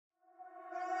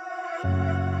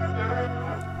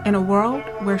In a world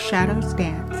where shadows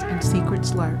dance and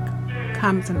secrets lurk,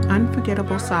 comes an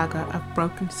unforgettable saga of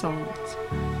broken souls,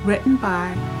 written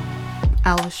by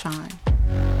Alashan.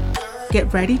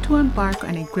 Get ready to embark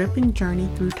on a gripping journey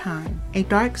through time, a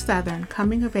dark Southern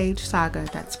coming-of-age saga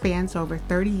that spans over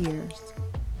 30 years.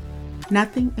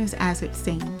 Nothing is as it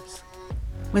seems.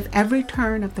 With every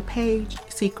turn of the page,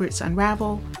 secrets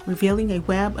unravel, revealing a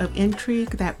web of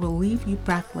intrigue that will leave you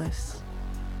breathless.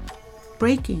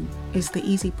 Breaking is the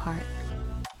easy part.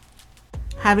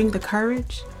 Having the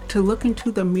courage to look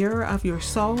into the mirror of your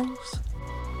souls,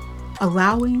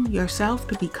 allowing yourself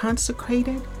to be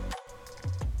consecrated,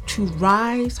 to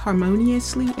rise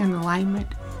harmoniously in alignment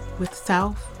with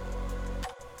self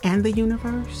and the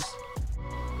universe,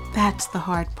 that's the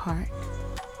hard part.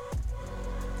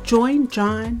 Join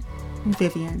John and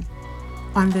Vivian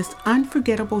on this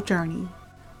unforgettable journey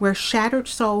where shattered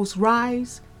souls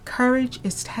rise, courage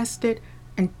is tested,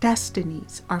 and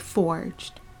destinies are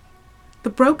forged. The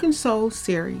Broken Souls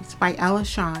series by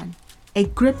Alashan, a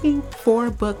gripping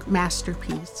 4-book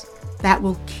masterpiece that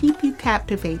will keep you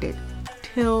captivated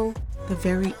till the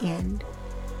very end.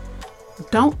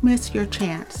 Don't miss your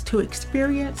chance to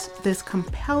experience this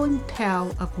compelling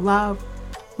tale of love,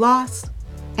 loss,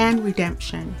 and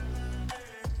redemption.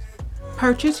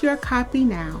 Purchase your copy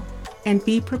now and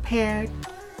be prepared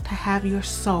to have your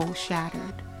soul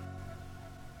shattered.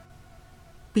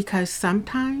 Because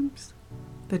sometimes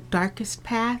the darkest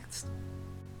paths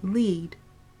lead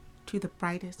to the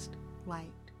brightest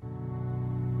light.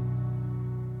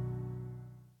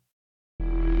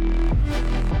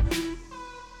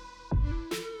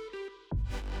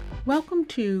 Welcome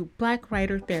to Black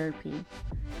Writer Therapy,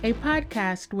 a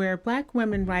podcast where Black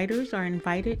women writers are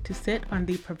invited to sit on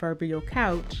the proverbial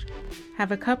couch,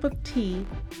 have a cup of tea,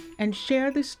 and share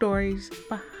the stories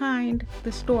behind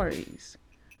the stories,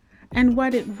 and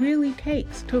what it really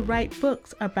takes to write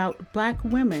books about Black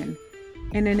women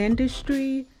in an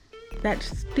industry that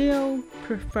still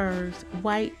prefers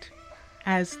white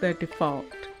as the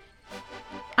default.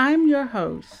 I'm your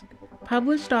host,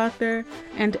 published author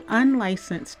and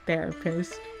unlicensed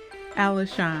therapist,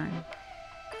 Alashan.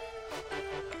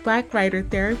 Black Writer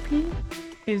Therapy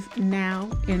is now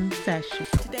in session.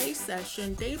 Today's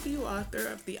session, debut author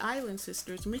of The Island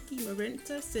Sisters, Mickie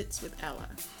Morency, sits with Ella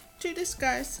to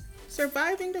discuss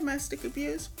surviving domestic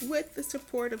abuse with the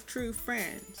support of true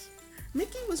friends.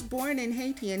 Mickie was born in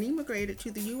Haiti and immigrated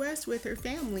to the U.S. with her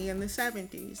family in the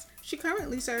 70s. She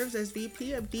currently serves as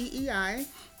VP of DEI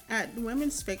at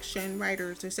Women's Fiction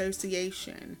Writers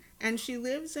Association, and she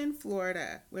lives in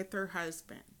Florida with her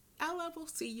husband. Ella will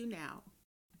see you now.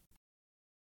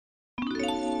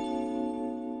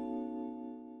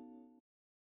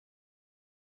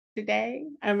 Today,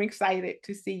 I'm excited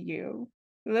to see you.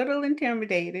 A little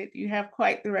intimidated. You have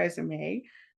quite the resume,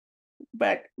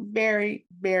 but very,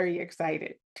 very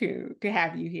excited to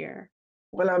have you here.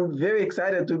 Well, I'm very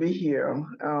excited to be here.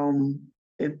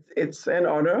 It's an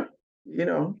honor,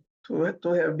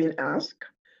 to have been asked.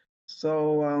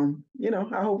 So,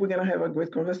 I hope we're gonna have a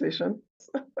great conversation.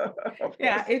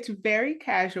 Yeah, it's very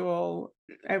casual.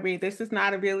 I mean, this is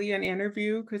not really an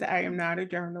interview because I am not a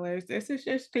journalist. This is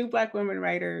just two Black women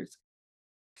writers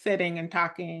sitting and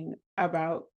talking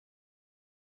about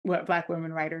what Black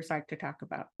women writers like to talk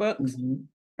about: books, Mhm.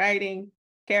 writing,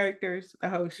 characters, the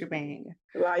whole shebang.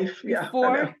 Life, yeah,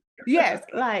 I know. Yes,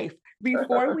 life.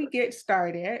 Before we get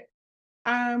started,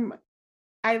 um,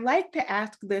 I like to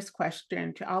ask this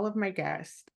question to all of my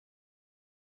guests.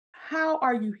 How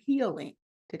are you healing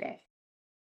today?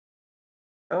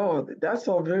 Oh, that's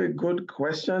a very good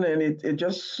question, and it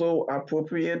just so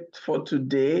appropriate for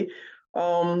today.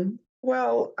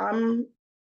 Well, I'm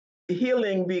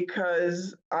healing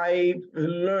because I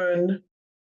learned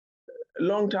a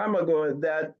long time ago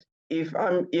that if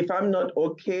I'm not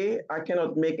okay, I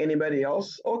cannot make anybody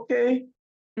else okay.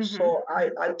 Mm-hmm. So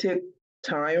I take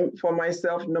time for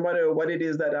myself, no matter what it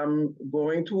is that I'm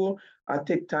going through. I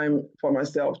take time for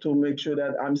myself to make sure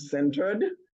that I'm centered,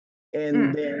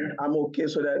 and then I'm okay,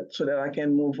 so that I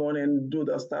can move on and do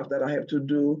the stuff that I have to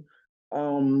do,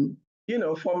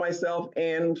 for myself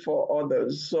and for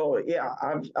others. So yeah,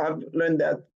 I've learned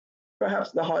that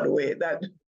perhaps the hard way, that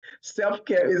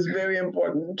self-care is very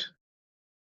important.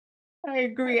 I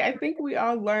agree. I think we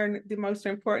all learn the most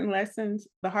important lessons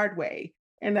the hard way,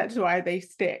 and that's why they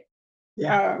stick.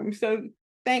 Yeah. So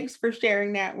thanks for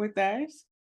sharing that with us.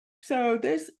 So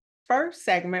this first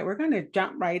segment, we're going to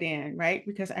jump right in, right?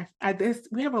 Because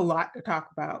we have a lot to talk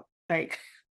about, like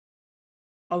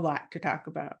a lot to talk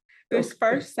about. This Okay.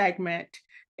 first segment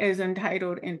is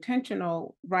entitled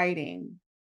Intentional Writing.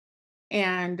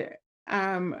 And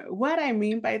What I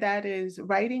mean by that is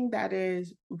writing that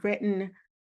is written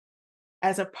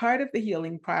as a part of the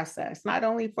healing process, not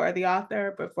only for the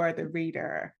author, but for the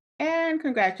reader. And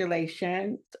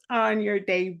congratulations on your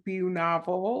debut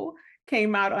novel.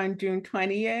 Came out on June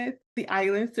 20th, The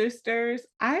Island Sisters.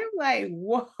 I'm like,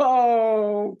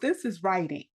 whoa, this is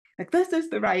writing. Like, this is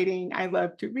the writing I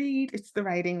love to read. It's the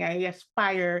writing I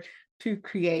aspire to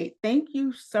create. Thank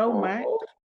you so much Oh,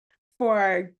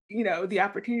 for, the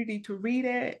opportunity to read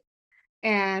it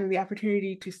and the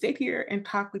opportunity to sit here and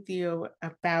talk with you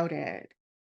about it.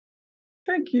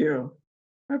 thank you.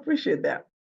 I appreciate that.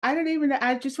 I don't even know.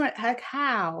 I just went like,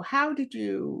 how did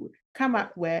you come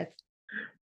up with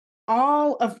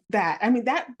all of that? I mean,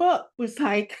 that book was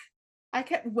like, I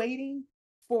kept waiting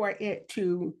for it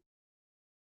to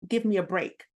give me a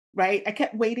break, right? I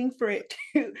kept waiting for it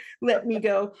to let me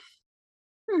go,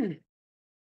 hmm,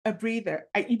 a breather.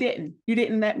 You didn't. You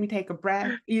didn't let me take a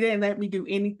breath. You didn't let me do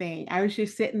anything. I was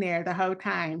just sitting there the whole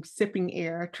time, sipping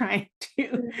air, trying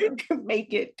to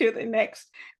make it to the next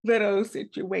little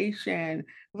situation.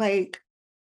 Like,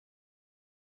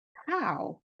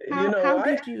 how? You know How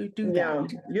why? did you do Yeah.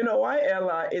 that? You know why,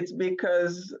 Ella? It's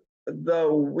because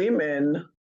the women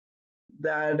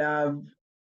that I've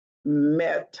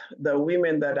met, the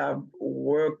women that I've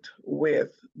worked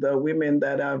with, the women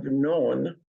that I've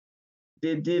known,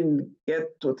 they didn't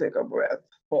get to take a breath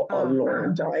for a Oh,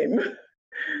 long time.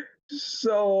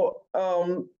 So,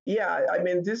 yeah, I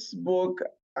mean, this book,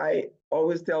 I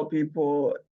always tell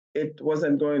people it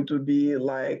wasn't going to be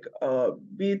like a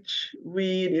beach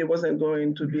read. It wasn't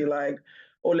going to be like,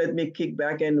 oh, let me kick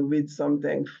back and read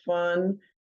something fun.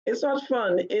 It's not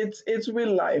fun. It's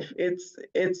real life.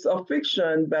 It's a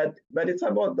fiction, but it's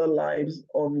about the lives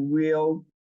of real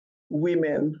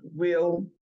women, real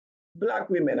Black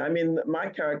women. I mean, my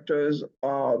characters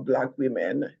are Black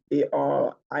women. They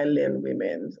are island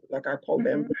women, like I call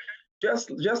them, mhm, just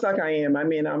like I am. I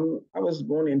mean, I was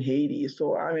born in Haiti,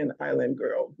 so I'm an island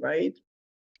girl, right?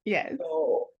 yes,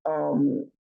 So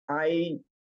I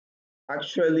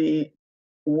actually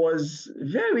was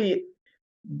very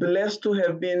blessed to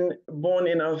have been born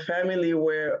in a family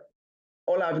where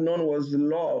all I've known was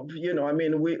love. I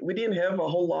mean, we didn't have a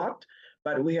whole lot,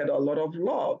 but we had a lot of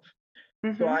love.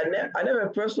 So mhm, I never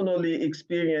personally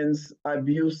experienced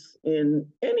abuse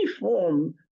in any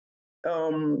form.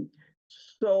 Um,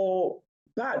 so,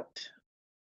 but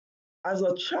as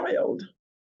a child,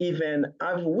 even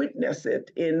I've witnessed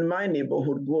it in my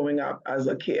neighborhood growing up as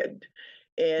a kid,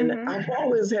 and mhm, I've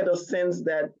always had a sense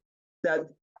that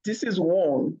this is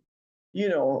wrong.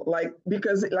 Like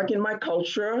because like in my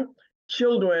culture,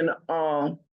 children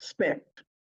are spanked.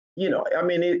 I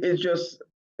mean, it's just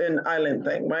an island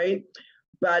thing, right?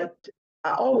 But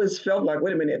I always felt like,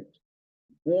 wait a minute,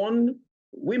 one,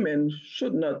 women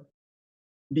should not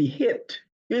be hit,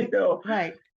 you know.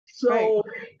 right, right,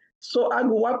 So I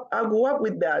grew up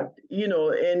with that,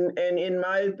 and in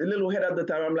my little head at the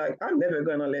time, I'm like, I'm never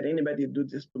gonna let anybody do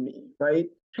this to me, right?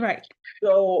 right,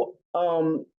 So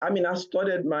I mean, I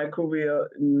started my career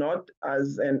not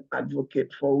as an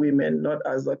advocate for women, not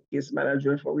as a case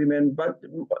manager for women, but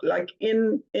like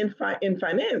in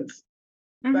finance.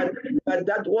 mhm, But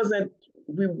that wasn't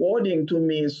rewarding to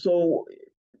me. So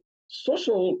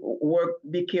social work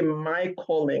became my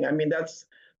calling. I mean, that's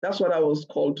what I was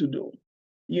called to do.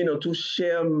 To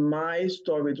share my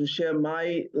story, to share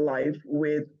my life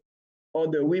with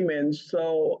other women.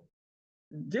 So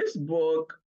this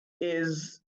book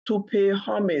is to pay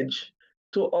homage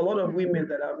to a lot of mm, women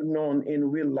that I've known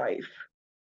in real life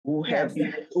yes,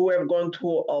 who have gone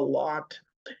through a lot.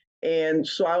 And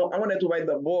so I wanted to write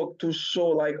the book to show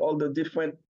like all the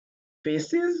different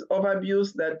faces of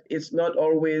abuse, that it's not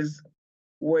always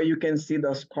where you can see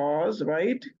the scars,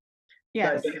 right?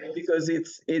 But yes, because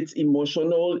it's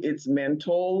emotional, it's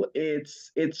mental,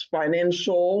 it's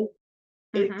financial,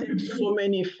 it mhm, takes so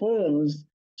many forms.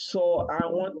 So I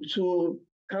want to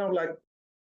kind of like,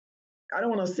 I don't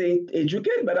want to say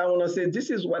educate, but I want to say this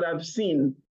is what I've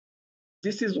seen.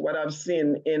 This is what I've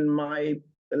seen in my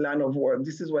line of work.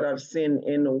 This is what I've seen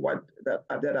in what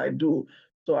that I do.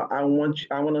 So I want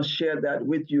to share that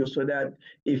with you so that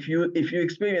if you're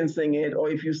experiencing it or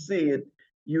if you see it,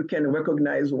 you can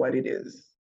recognize what it is.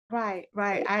 right,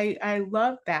 right. I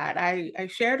love that. I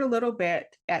shared a little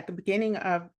bit at the beginning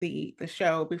of the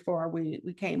show before we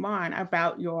came on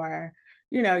about your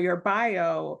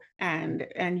bio,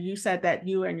 and you said that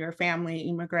you and your family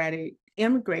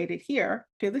immigrated here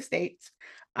to the States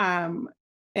um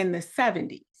in the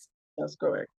 70s, That's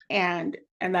correct. and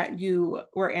that you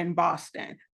were in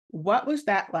Boston. What was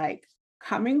that like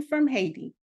coming from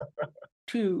Haiti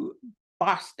to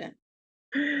Boston?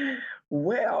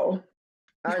 Well,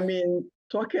 I mean,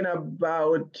 talking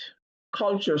about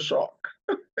culture shock.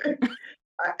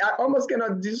 I almost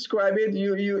cannot describe it.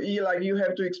 You like you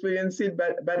have to experience it,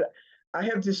 but I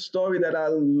have this story that I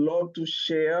love to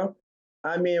share.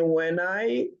 I mean, when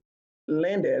I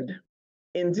landed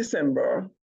in December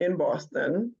in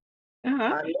Boston,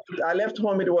 Uh-huh. I left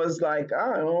home. It was like,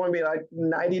 I don't know, maybe like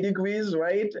 90 degrees,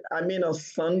 right? I'm in a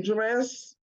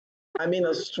sundress. I'm in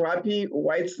a strappy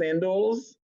white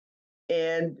sandals.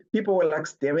 And people were like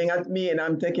staring at me, and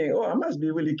I'm thinking, oh, I must be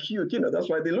really cute. That's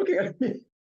why they're looking at me.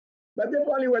 But they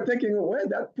probably were thinking, where's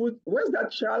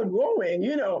that child going?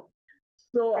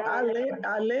 So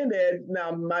I landed.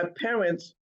 Now my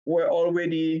parents were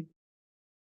already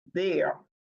there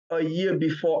a year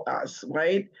before us,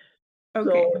 right?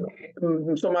 Okay.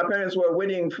 So my parents were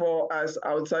waiting for us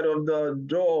outside of the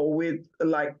door with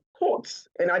like coats,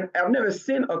 and I've never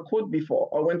seen a coat before,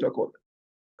 a winter coat,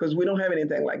 because we don't have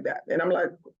anything like that. And I'm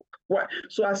like, what?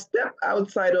 So I stepped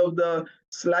outside of the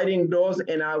sliding doors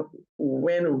and I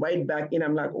went right back in.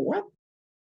 I'm like, what?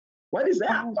 What is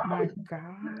that? Oh my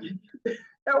God.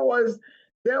 There was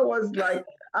there was like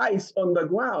ice on the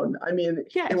ground. I mean,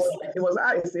 Yes. it was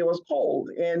ice. It was cold,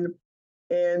 and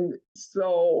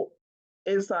so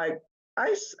it's like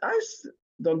ice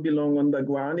don't belong on the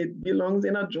ground. It belongs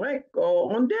in a drink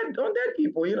or on dead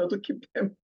people. To keep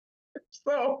them.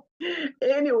 So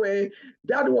anyway,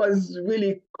 that was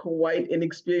really quite an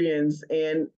experience,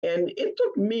 and it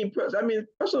took me. I mean,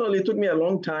 personally, it took me a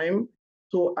long time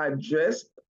to adjust.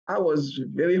 I was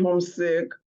very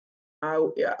homesick. I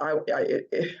I I,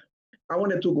 I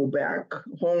wanted to go back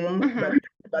home, Mm-hmm.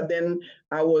 but then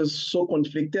I was so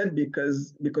conflicted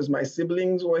because my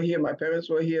siblings were here, my parents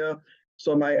were here.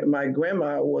 So my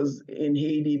grandma was in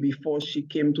Haiti before she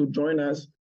came to join us.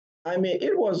 I mean,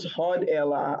 it was hard,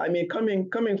 Ella. I mean, coming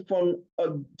from a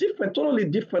totally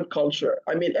different culture.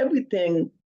 I mean,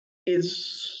 everything is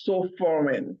so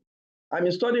foreign. I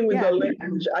mean, starting with the Yeah.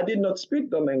 language, I did not speak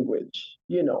the language,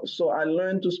 so I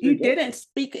learned to You speak English. didn't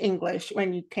speak English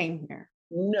when you came here.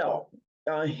 No,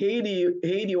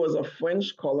 Haiti was a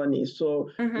French colony, so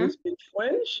we Mm-hmm. speak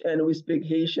French and we speak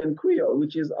Haitian Creole,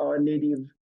 which is our native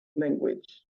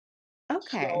language.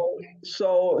 Okay.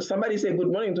 So somebody say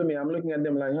good morning to me. I'm looking at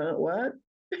them like, huh, what?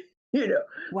 You know.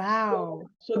 So, Wow.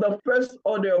 so the first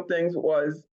order of things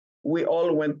was we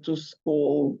all went to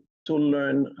school to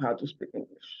learn how to speak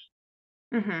English.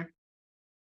 Mm-hmm. And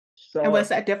So was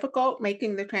that difficult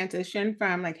making the transition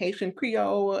from like Haitian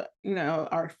Creole,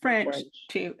 or French French.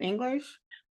 to English?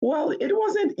 Well, it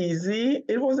wasn't easy.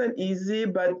 It wasn't easy,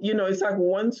 but it's like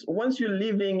once you're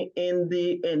living in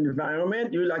the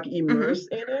environment, you're like Mm-hmm.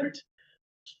 immersed in it.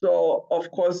 So of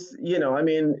course, I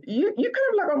mean, you kind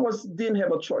of like almost didn't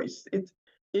have a choice.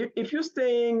 If you're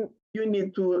staying, you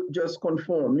need to just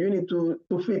conform. You need to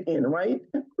fit in, right?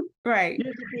 Right. You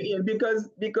need to fit in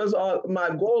because my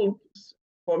goal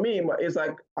for me is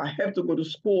like I have to go to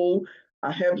school.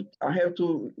 I have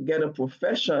to get a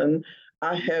profession.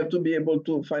 I have to be able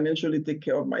to financially take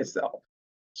care of myself.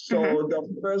 Mm-hmm. So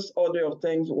the first order of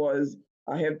things was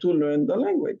I have to learn the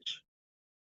language.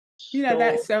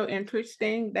 That's So. so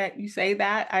interesting that you say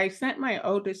that. I sent my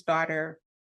oldest daughter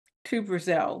to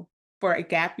Brazil for a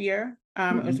gap year.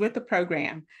 It was Mhm, with the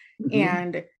program. mhm.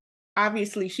 And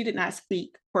obviously, she did not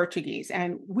speak Portuguese.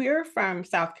 And we're from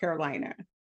South Carolina.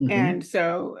 Mhm. And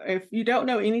so, if you don't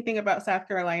know anything about South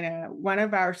Carolina, one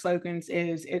of our slogans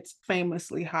is it's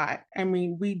famously hot. I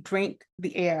mean, we drink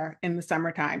the air in the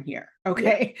summertime here. Yeah,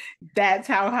 Okay. That's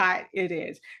how hot it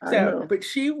is. I So, know. but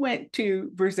she went to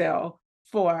Brazil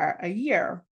for a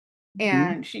year Mhm.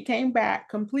 and she came back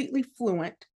completely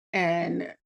fluent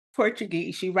in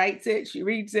Portuguese. She writes it, she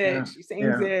reads Yeah, it, she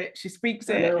sings yeah, it, she speaks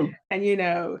I it, know.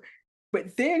 and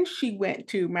but then she went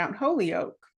to Mount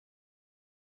Holyoke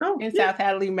Oh, in yeah, South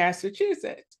Hadley,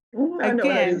 Massachusetts. I know what that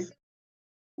Again, is.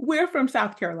 we're from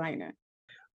South Carolina.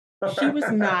 She was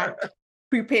not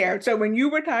prepared. So when you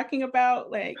were talking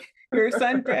about like your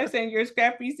sundress and your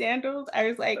scrappy sandals, I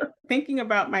was like thinking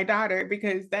about my daughter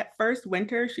because that first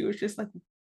winter she was just like,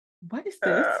 what is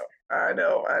this? I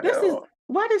This is know.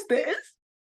 what is this?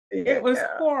 It was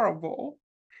Yeah, horrible.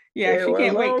 Yeah, it she was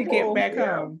can't wait to get horrible. back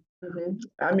Yeah. home.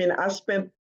 I mean, I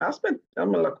spent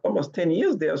like almost 10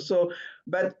 years there. So,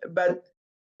 but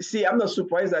see, I'm not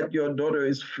surprised that your daughter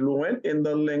is fluent in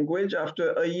the language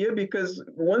after a year because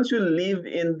once you live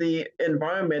in the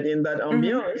environment, in that Mhm.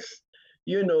 ambiance,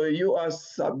 you are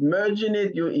submerged in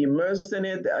it, you immerse in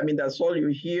it. I mean, that's all you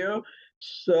hear.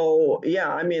 So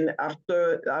yeah, I mean,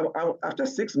 after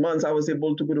 6 months, I was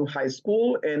able to go to high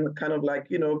school and kind of like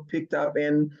picked up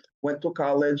and went to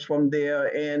college from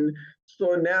there. And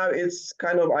So now it's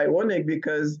kind of ironic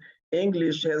because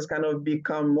English has kind of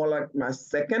become more like my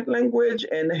second language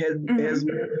and has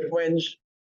moved French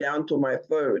down to my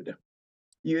third.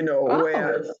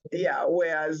 Whereas,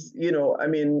 I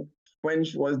mean,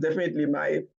 French was definitely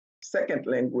my second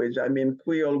language. I mean,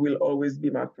 Creole will always be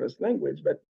my first language,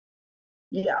 but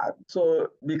yeah, so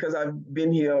because I've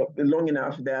been here long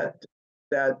enough that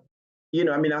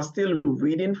I mean, I still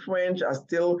read in French, I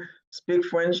still speak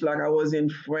French like I was in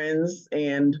France,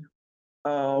 and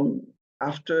um,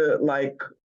 after like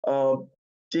a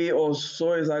day or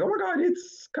so, it's like, oh my God,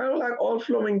 it's kind of like all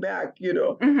flowing back.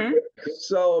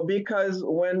 So because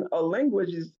when a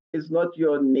language is not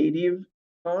your native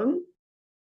tongue,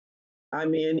 I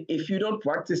mean, if you don't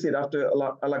practice it after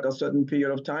like a certain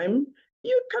period of time,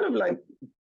 you kind of like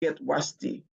get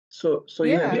rusty. So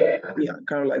you have to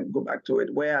kind of like go back to it.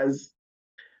 Whereas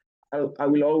I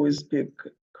will always speak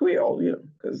Creole,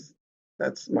 because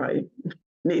that's my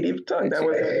native tongue. That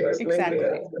was my first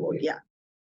language. So, yeah.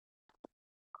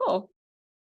 Cool.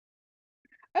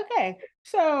 Okay.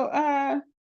 So I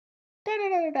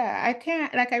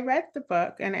can't, like, I read the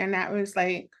book, and that was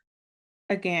like,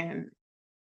 again,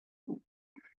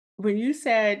 when you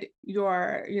said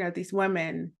these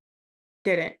women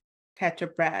didn't catch a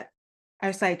breath, I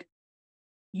was like,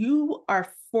 you are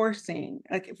forcing,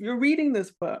 like, if you're reading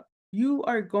this book, you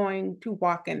are going to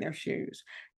walk in their shoes.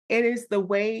 It is the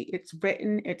way it's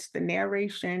written, it's the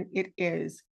narration, it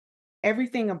is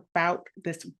everything about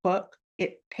this book.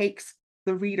 It takes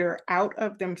the reader out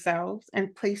of themselves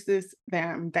and places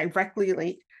them directly,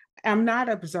 like, I'm not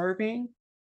observing,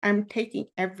 I'm taking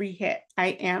every hit. I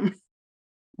am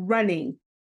running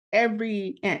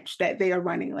every inch that they are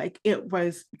running. Like, it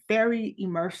was very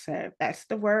immersive. That's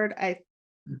the word I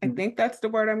think that's the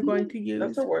word I'm going to That's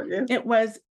use. the word, yeah. It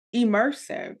was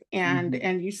immersive, and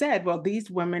you said, well, these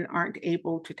women aren't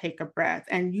able to take a breath,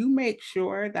 and you make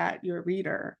sure that your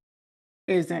reader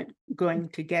isn't going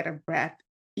to get a breath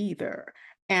either.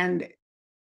 And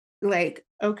like,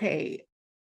 okay,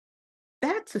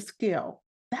 that's a skill.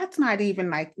 That's not even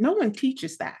like, no one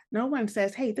teaches that. No one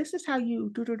says, hey, this is how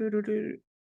you do.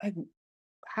 Like,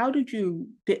 how did you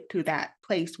get to that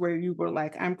place where you were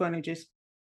like, I'm going to just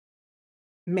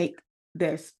make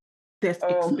this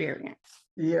experience?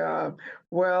 Yeah.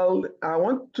 Well, I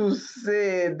want to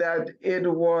say that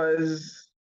it was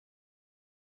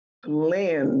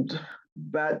planned,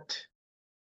 but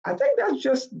I think that's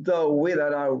just the way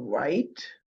that I write.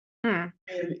 Mm,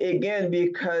 And again,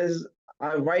 because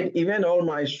I write even all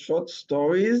my short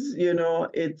stories,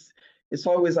 it's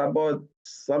always about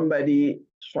somebody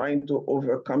trying to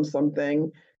overcome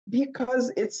something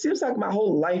because it seems like my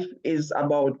whole life is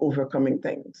about overcoming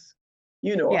things. I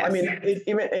yes. mean,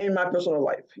 even in my personal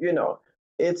life,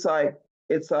 it's like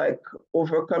it's like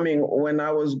overcoming when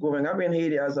I was growing up in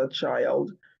Haiti as a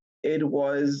child, it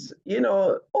was,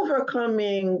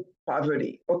 overcoming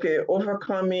poverty, okay,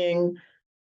 overcoming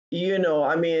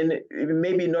I mean,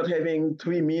 maybe not having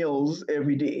 3 meals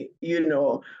every day,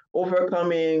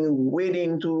 overcoming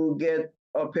waiting to get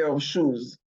a pair of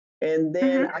shoes. And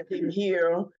then Mhm. I came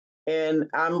here and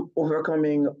I'm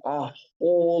overcoming a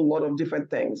whole lot of different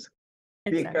things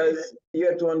Exactly. because you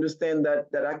have to understand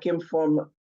that I came from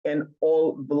an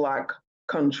all Black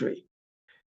country.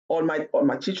 All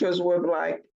my teachers were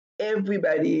Black.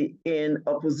 Everybody in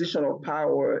a position of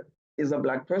power is a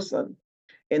Black person.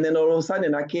 And then all of a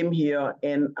sudden I came here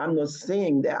and I'm not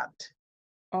seeing that.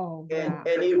 Oh, And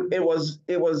yeah. it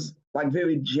was like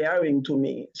very jarring to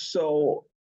me. So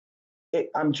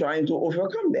I'm trying to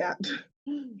overcome that.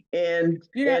 And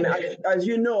You know, and as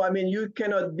you know, I mean, you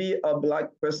cannot be a Black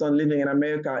person living in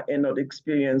America and not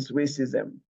experience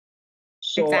racism.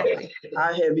 So exactly.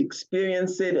 I have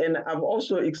experienced it, and I've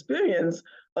also experienced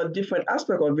a different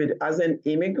aspect of it as an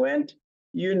immigrant.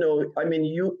 I mean,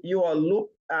 you are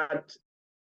looked at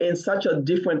in such a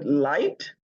different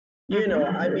light.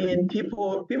 Mhm. I mean,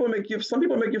 some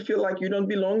people make you feel like you don't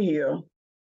belong here,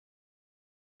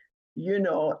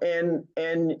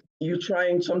 and you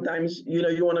trying sometimes,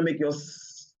 you want to make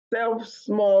yourself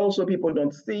small so people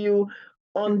don't see you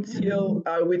until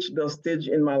I reach the stage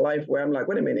in my life where I'm like,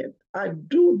 wait a minute, I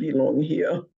do belong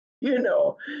here.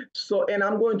 So, and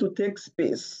I'm going to take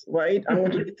space, right? I'm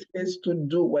going to take space to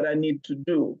do what I need to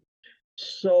do.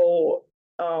 So,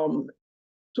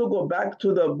 to go back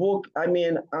to the book, I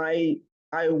mean, I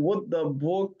wrote the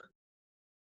book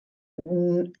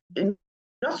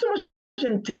not so much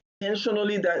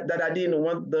intentionally that I didn't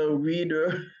want the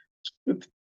reader to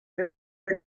take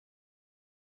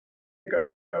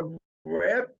a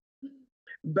breath,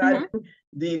 but Mhm.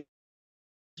 the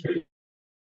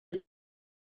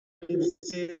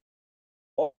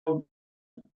of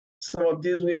some of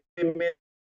these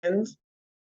women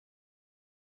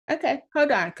Okay,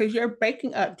 hold on, because you're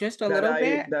breaking up just a little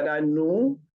bit. that I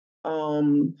knew.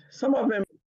 Some of them.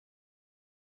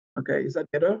 Okay, is that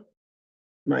better?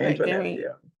 My Wait, internet,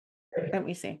 yeah. let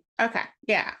me see. Okay,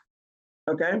 yeah.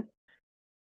 Okay.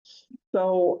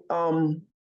 So, I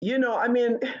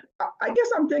mean, I guess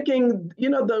I'm thinking,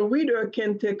 the reader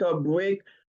can take a break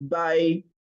by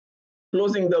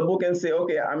closing the book and say,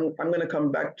 okay, I'm going to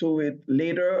come back to it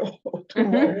later or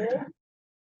tomorrow.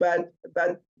 But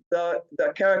the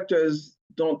characters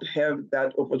don't have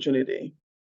that opportunity.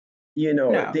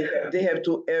 No. They have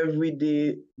to every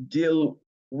day deal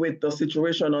with the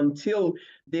situation until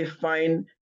they find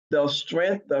the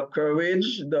strength, the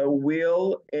courage, the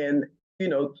will, and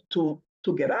to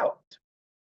get out.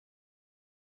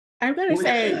 I'm going to Which,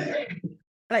 say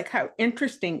like how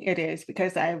interesting it is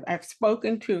because I've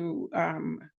spoken to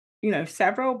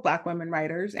several Black women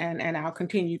writers and I'll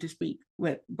continue to speak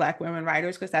with Black women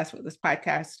writers because that's what this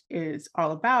podcast is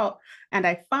all about. And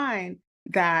I find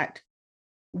that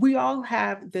we all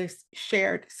have this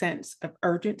shared sense of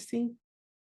urgency,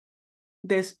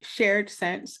 this shared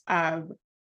sense of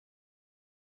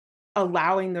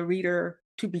allowing the reader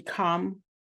to become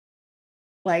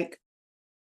like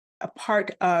a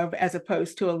part of, as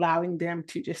opposed to allowing them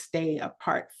to just stay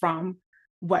apart from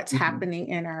what's happening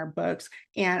in our books.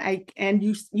 And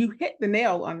you hit the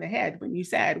nail on the head when you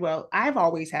said, well, I've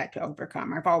always had to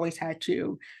overcome. I've always had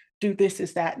to do this,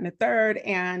 is that, and the third.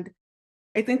 And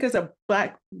I think as a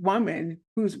Black woman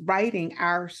who's writing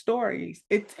our stories,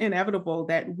 it's inevitable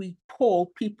that we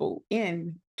pull people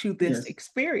in to this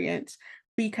experience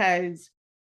because,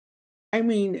 I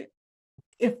mean,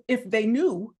 if they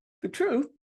knew the truth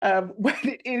of what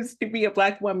it is to be a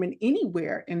Black woman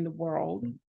anywhere in the world,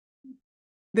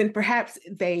 then perhaps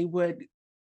they would,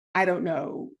 I don't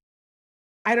know.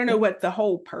 I don't know what the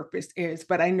whole purpose is,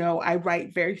 but I know I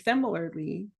write very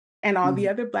similarly. And all the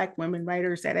other Black women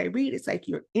writers that I read, it's like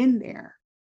you're in there.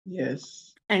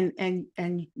 Yes. And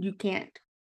you can't,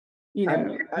 you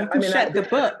can shut the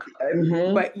book,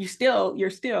 but you're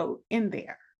still in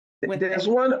there. There's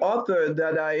one author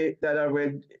that I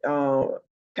read,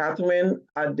 Catherine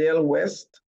Adele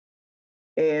West,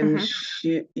 and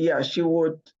she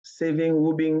wrote Saving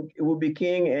Ruby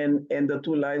King and The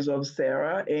Two Lives of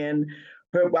Sarah. And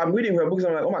I'm reading her books.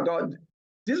 I'm like, oh my God,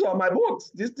 these are my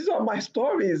books. These are my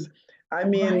stories. I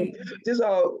mean, these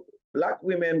are Black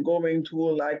women going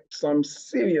through like some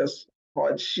serious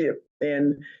hardship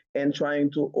and trying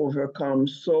to overcome.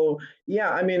 So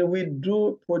yeah, I mean, we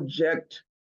do project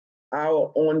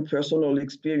our own personal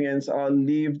experience, our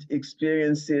lived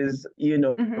experiences,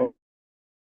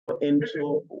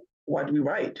 into what we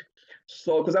write.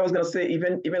 So, because I was gonna say,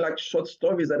 even like short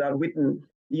stories that I've written,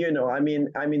 I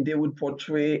mean, they would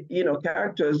portray,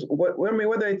 characters.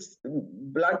 Whether it's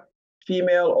Black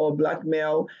female or Black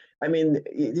male, I mean,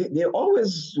 they're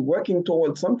always working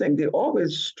towards something. They're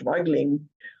always struggling.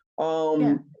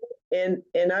 And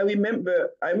I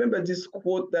remember this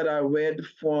quote that I read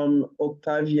from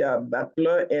Octavia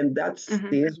Butler, and that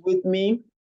stays with me.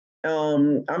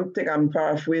 I'm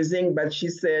paraphrasing, but she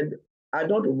said, I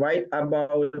don't write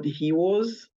about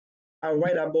heroes. I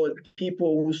write about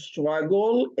people who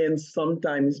struggle and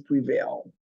sometimes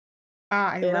prevail.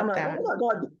 I And love I'm like, that. oh my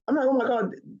God. I'm like, oh my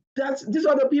God, these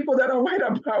are the people that I write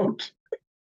about.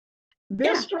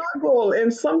 They struggle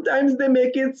and sometimes they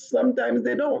make it, sometimes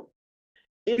they don't.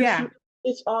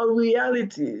 It's our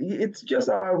reality. It's just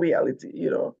our reality.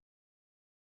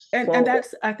 And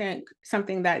that's, I think,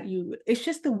 something that it's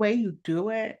just the way you do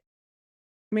it,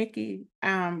 Mickie.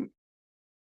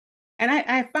 And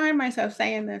I find myself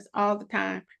saying this all the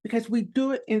time because we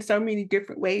do it in so many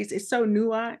different ways. It's so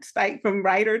nuanced, like from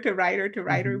writer to writer to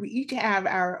writer. We each have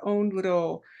our own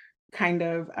little kind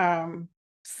of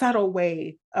subtle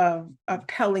way of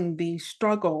telling these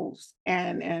struggles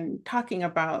and talking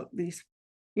about these,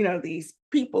 these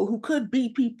people who could be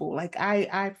people. Like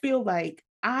I feel like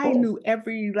I knew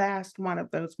every last one of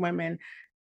those women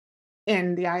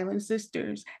in the Island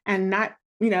Sisters, and not,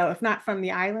 if not from the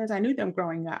islands, I knew them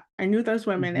growing up. I knew those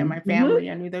women in my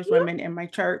family. I knew those women in my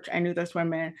church. I knew those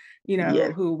women,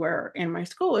 who were in my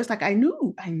school. It's like I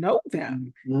know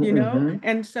them,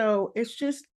 And so it's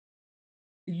just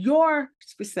your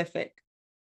specific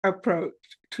approach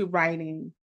to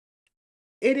writing.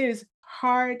 It is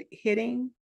hard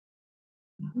hitting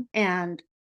and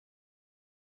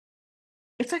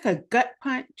it's like a gut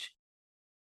punch.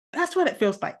 That's what it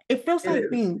feels like. It feels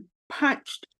like being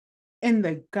punched in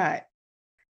the gut.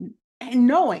 And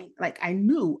knowing, like I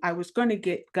knew I was going to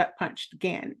get gut punched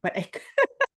again, but I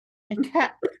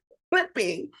kept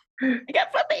flipping. I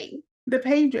kept flipping. the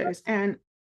pages. And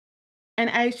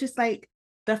I was just like,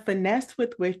 the finesse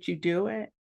with which you do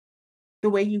it, the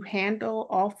way you handle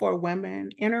all four women,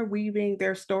 interweaving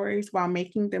their stories while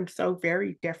making them so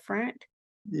very different.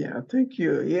 Yeah, thank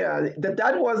you. Yeah,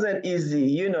 that wasn't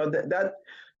easy.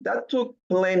 That took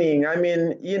planning. I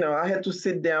mean, I had to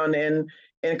sit down and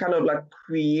kind of like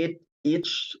create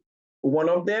each one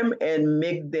of them and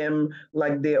make them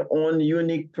like their own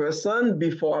unique person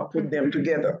before I put them Mhm.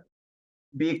 together.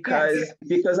 Yes.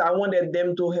 Because I wanted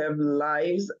them to have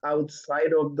lives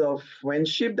outside of the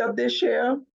friendship that they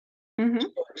share.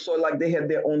 Mhm. So like they had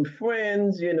their own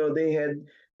friends,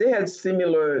 they had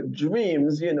similar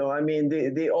dreams. I mean,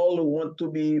 they all want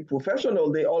to be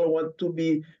professional, they all want to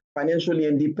be financially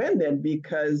independent,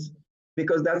 because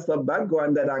that's the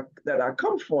background that I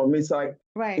come from. It's like,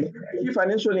 Right. if you're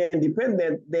financially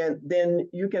independent, then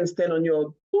you can stand on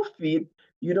your 2 feet.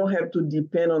 You don't have to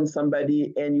depend on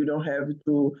somebody, and you don't have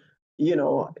to you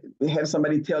know have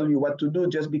somebody tell you what to do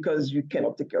just because you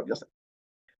cannot take care of yourself.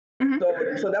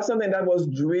 Mhm. So that's something that was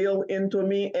drilled into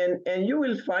me. And you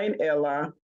will find,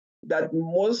 Ella, that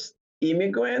most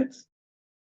immigrants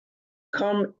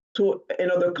come to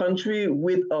another country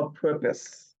with a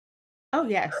purpose. Oh,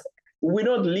 yes. We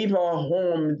don't leave our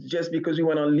home just because we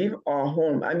want to leave our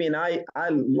home. I mean, I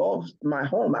love my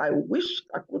home. I wish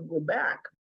I could go back.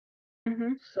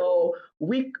 Mhm. So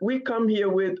we come here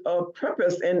with a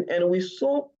purpose, and we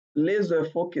so laser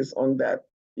focus on that,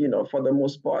 for the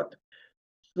most part.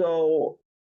 So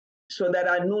so that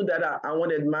I knew that I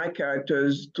wanted my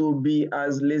characters to be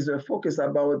as laser focused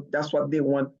about that's what they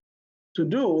want to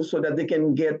do, so that they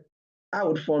can get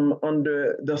out from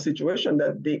under the situation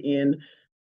that they're in.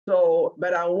 So,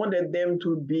 but I wanted them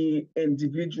to be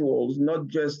individuals, not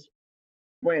just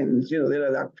friends.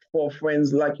 They're like four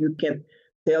friends, like you can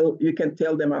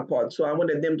tell them apart. So I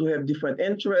wanted them to have different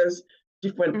interests,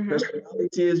 different Mhm.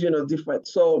 personalities, different.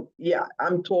 So yeah,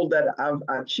 I'm told that I've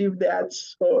achieved that.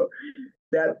 So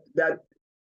that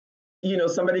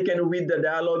somebody can read the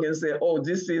dialogue and say, oh,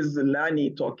 this is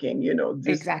Lani talking,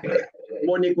 this Exactly.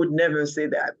 Monique would never say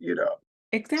that.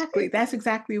 Exactly. That's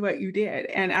exactly what you did.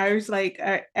 And I was like,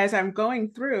 as I'm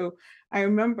going through, I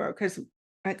remember because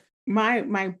like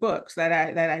my books that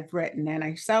I've written and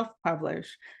I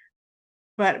self-publish,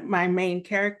 but my main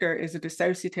character is a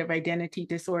dissociative identity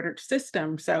disordered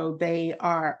system. So they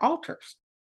are alters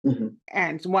Mhm,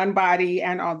 and one body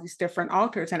and all these different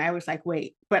alters. And I was like,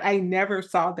 wait, but I never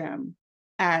saw them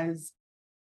as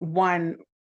one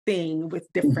thing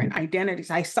with different mhm, identities.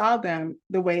 I saw them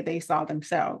the way they saw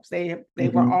themselves. They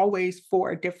were mhm, always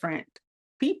four different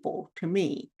people to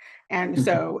me. And mhm,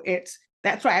 so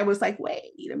that's why I was like,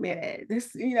 wait a minute, this,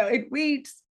 it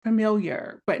reads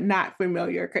familiar, but not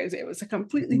familiar because it was a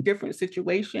completely mhm, different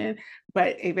situation,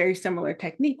 but a very similar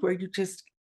technique where you just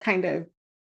kind of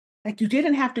like you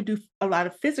didn't have to do a lot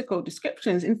of physical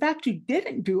descriptions. In fact, you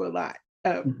didn't do a lot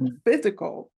of mhm,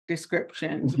 physical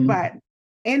descriptions, mhm. but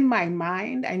in my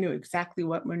mind, I knew exactly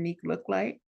what Monique looked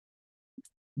like.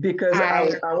 Because I,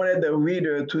 I I wanted the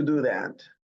reader to do that.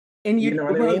 and You you know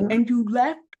what I well, mean? and you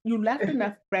left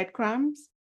enough breadcrumbs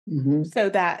Mhm. so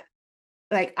that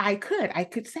like I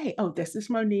could say, oh, this is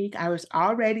Monique. I was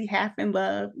already half in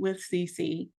love with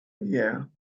Cece. Yeah.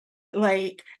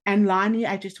 Like, and Lonnie,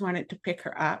 I just wanted to pick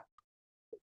her up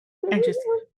and just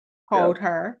Yeah. hold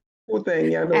her. Poor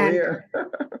thing. Yeah, no, And yeah.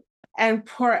 and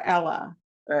poor Ella.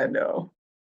 I know.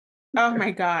 Oh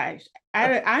my gosh.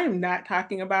 I am not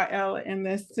talking about Ella in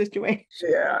this situation.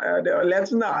 Yeah, I know.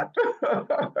 Let's not.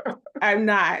 I'm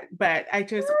not, but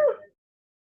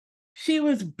she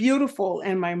was beautiful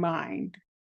in my mind,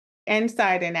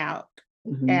 inside and out.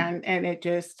 Mhm. And it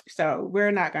just so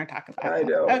we're not gonna talk about I Ella.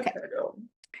 know. Okay. I know.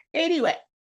 Anyway,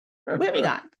 moving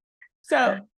on.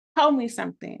 So tell me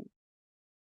something.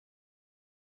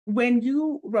 When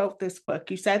you wrote this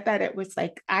book, you said that it was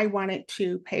like I wanted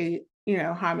to pay,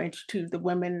 homage to the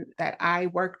women that I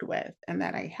worked with and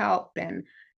that I helped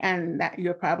and that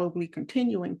you're probably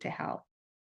continuing to help.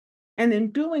 And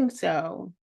in doing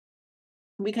so,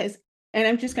 because and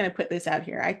I'm just gonna put this out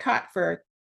here, I taught for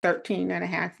 13 and a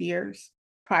half years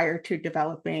prior to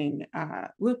developing,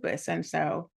 lupus, and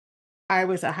so I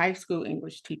was a high school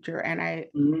English teacher, and I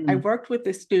Mm. worked with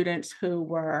the students who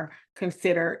were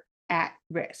considered at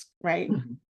risk, right?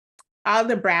 Mhm. All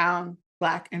the brown,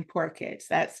 black, and poor kids,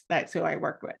 that's who I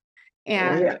worked with, Oh,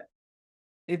 and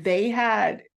yeah. they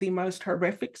had the most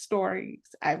horrific stories.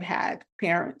 I've had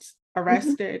parents Mhm.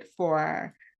 arrested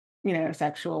for,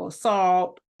 sexual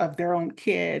assault of their own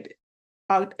kid.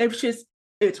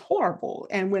 It's horrible.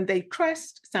 And when they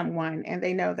trust someone and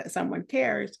they know that someone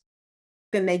cares,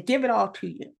 then they give it all to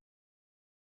you.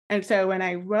 And so when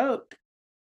I wrote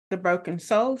the Broken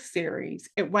Soul series,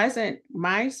 it wasn't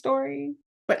my story,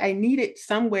 but I needed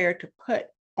somewhere to put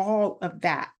all of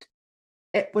that.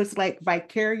 It was like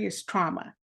vicarious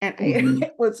trauma, and Mhm.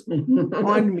 it was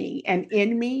on me and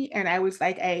in me, and I was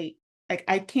like,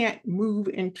 I can't move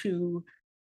into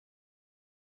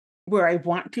where I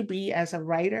want to be as a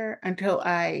writer until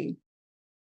I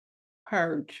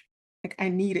purge. Like, I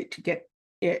needed to get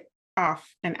it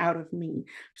off and out of me.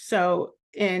 So,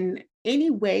 in any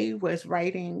way, was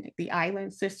writing The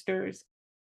Island Sisters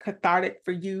cathartic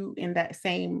for you in that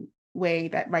same way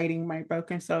that writing my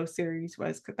Broken Soul series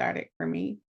was cathartic for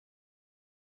me?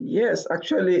 Yes,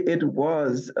 actually, it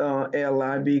was,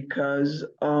 Ella, because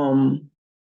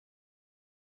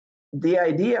the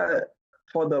idea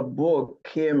for the book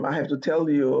came, I have to tell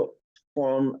you,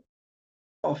 from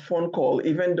a phone call,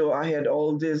 even though I had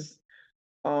all this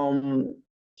um,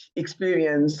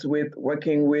 experience with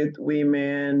working with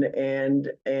women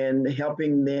and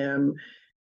helping them.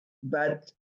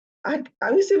 But I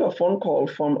received a phone call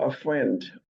from a friend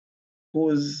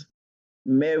whose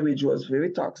marriage was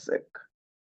very toxic.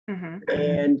 Mhm,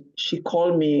 And she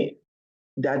called me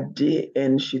that day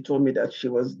and she told me that she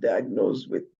was diagnosed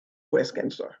with breast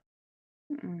cancer.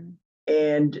 mm,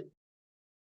 And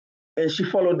she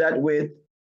followed that with,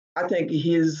 I think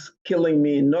he's killing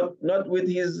me, not with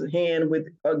his hand with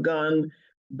a gun,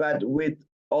 but with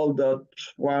all the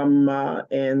trauma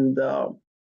and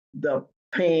the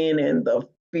pain and the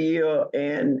fear,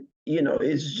 and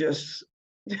it's just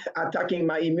attacking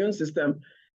my immune system.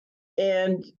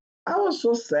 And I was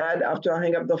so sad after I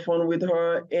hang up the phone with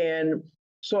her. And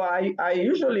so I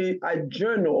usually I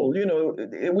journal,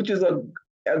 which is a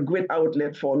great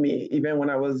outlet for me. Even when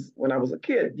I was a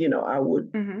kid, I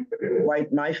would mhm,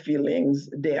 write my feelings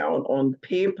down on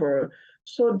paper.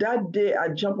 So that day I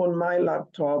jumped on my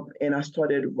laptop and I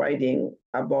started writing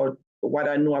about what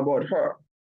I knew about her,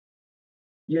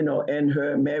 and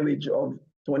her marriage of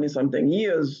 20 something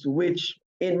years, which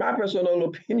in my personal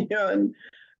opinion,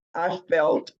 I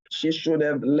felt she should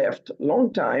have left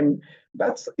long time.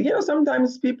 But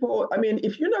sometimes people, I mean,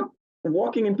 if you're not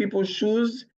walking in people's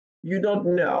shoes, you don't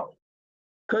know.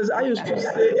 Because I used to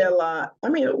exactly. say, Ella, I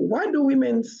mean, why do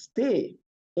women stay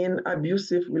in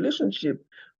abusive relationship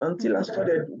until I Mhm,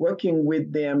 started working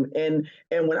with them? And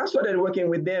when I started working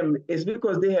with them, it's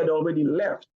because they had already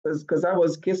left. Because I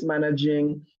was case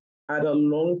managing at a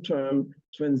long-term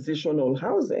transitional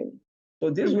housing. So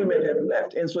these mhm, women had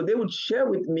left. And so they would share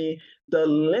with me the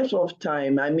length of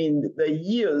time, I mean, the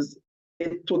years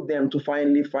it took them to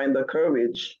finally find the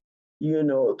courage,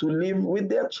 to live with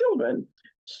their children.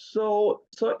 So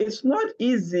it's not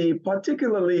easy,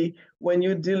 particularly when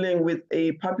you're dealing with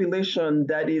a population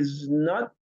that is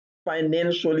not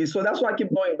financially. So that's why I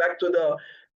keep going back to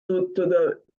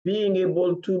the being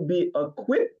able to be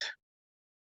equipped,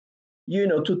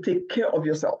 to take care of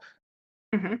yourself.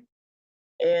 mhm,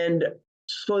 And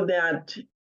so that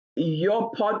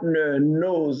your partner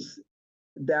knows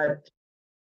that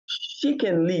she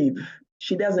can leave.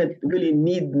 She doesn't really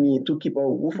need me to keep a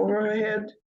roof mhm, over her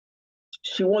head.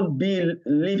 She won't be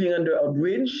living under a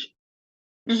bridge.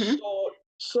 mhm,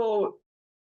 So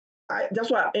that's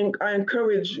why I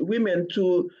encourage women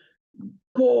to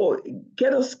go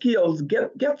get a skills,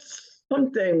 get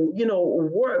something,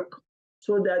 work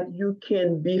so that you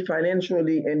can be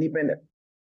financially independent.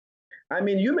 I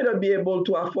mean, you may not be able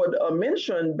to afford a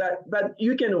mansion, but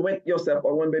you can rent yourself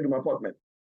a one-bedroom apartment,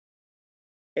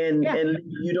 and yeah,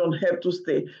 you don't have to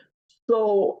stay.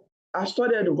 So I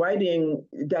started writing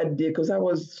that day because I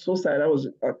was so sad. I was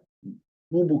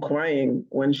boo boo crying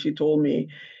when she told me,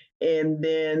 and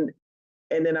then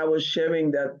I was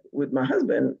sharing that with my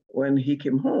husband when he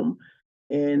came home,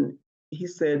 and he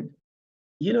said,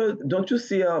 don't you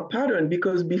see a pattern?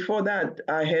 Because before that,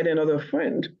 I had another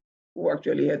friend who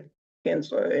actually had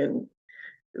cancer and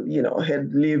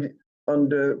had lived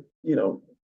under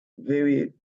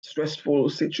very stressful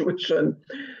situation.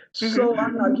 So mhm,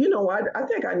 I'm like, what? I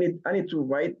think I need to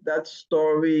write that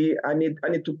story. I need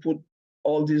to put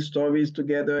all these stories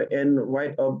together and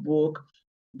write a book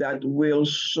that will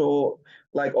show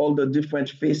like all the different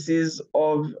faces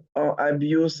of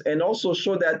abuse, and also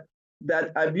show that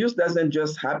abuse doesn't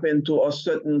just happen to a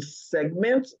certain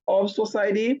segment of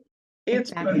society.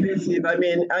 It's exactly. pervasive. I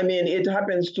mean, it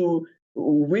happens to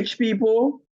rich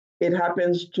people. It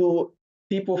happens to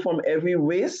people from every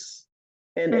race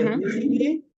and Mhm,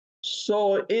 ethnicity.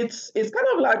 So it's kind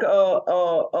of like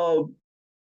a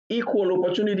equal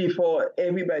opportunity for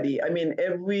everybody. I mean,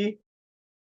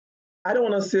 I don't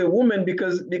want to say woman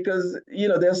because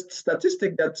there's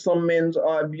statistic that some men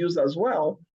are abused as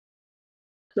well.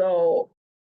 So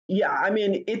yeah, I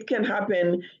mean, it can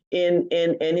happen in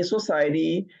any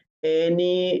society,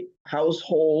 any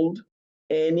household,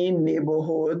 any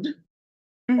neighborhood.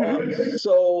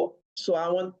 So I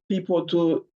want people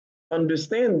to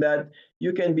understand that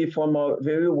you can be from a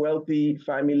very wealthy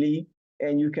family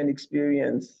and you can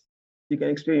experience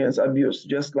abuse,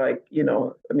 just like,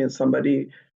 I mean, somebody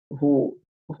who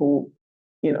who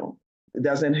you know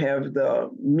doesn't have the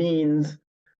means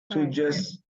to Right.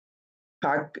 just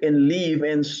pack and leave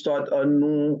and start a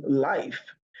new life,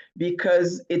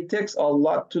 because it takes a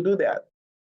lot to do that.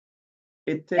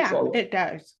 It takes a Yeah, lot. it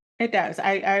does. It does.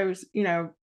 I was,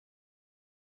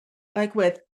 like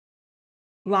with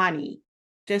Lonnie,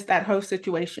 just that whole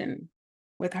situation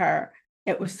with her,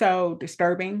 it was so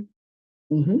disturbing,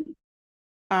 Hmm.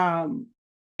 um,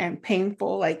 and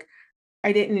painful. Like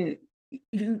I didn't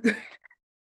you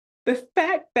the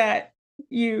fact that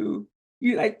you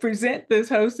like present this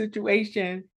whole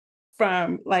situation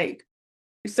from like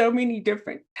so many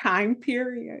different time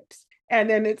periods, and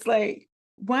then it's like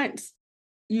once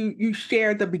you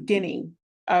share the beginning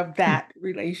of that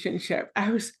relationship,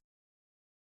 I was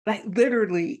like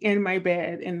literally in my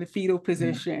bed in the fetal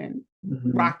position,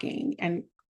 Hmm. rocking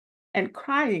and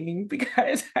crying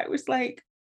because I was like,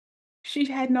 she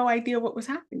had no idea what was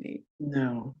happening.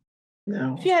 No, She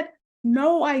no. had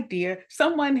no idea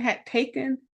someone had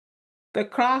taken the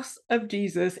cross of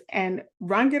Jesus and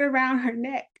wrung it around her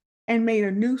neck and made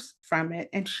a noose from it,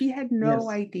 and she had no Yes.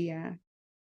 idea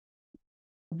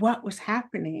what was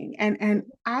happening. And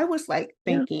I was like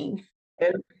Yeah. thinking,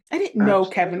 And I didn't know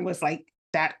Kevin absolutely. was like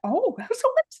that old. So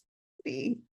what's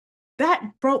happening?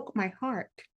 That broke my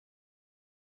heart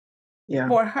Yeah.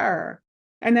 for her.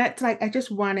 And that's like And I just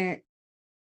wanted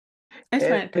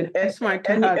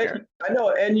to hug and her. I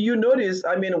know, and you notice,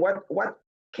 I mean, what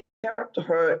kept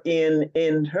her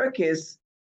in her case,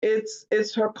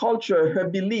 it's her culture, her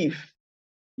belief,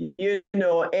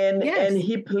 and Yes.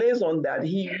 he plays on that.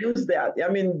 He used that. I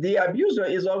mean, the abuser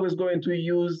is always going to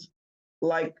use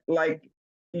like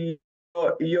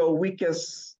your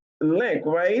weakest link,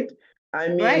 right? I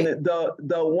mean, Right.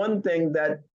 the one thing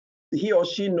that he or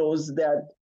she knows that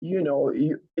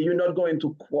you're not going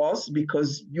to cross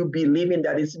because you believe in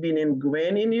that, it's been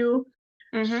ingrained in you.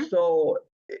 Mhm. So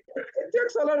it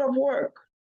takes a lot of work.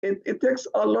 It takes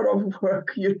a lot of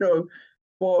work,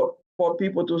 for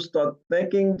people to start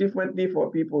thinking differently,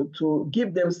 for people to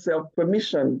give themselves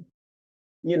permission,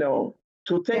 you know,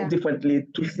 to think Yeah. differently,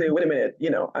 to say, wait a minute,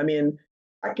 I mean,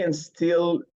 I can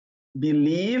still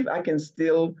believe, I can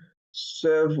still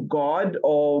serve God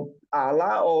or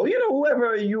Allah or,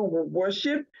 whoever you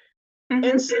worship, and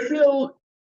Mhm.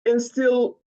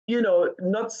 still,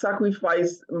 not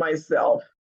sacrifice myself,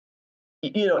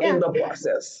 in Yeah. the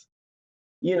process.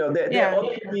 There Yeah.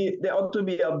 ought to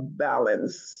be a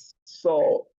balance.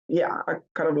 So yeah, I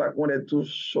kind of like wanted to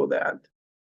show that.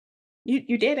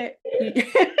 You did it. You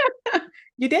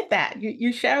you did that.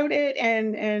 You showed it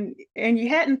and you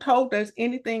hadn't told us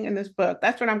anything in this book.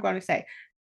 That's what I'm going to say.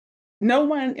 No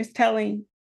one is telling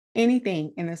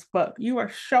anything in this book. You are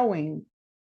showing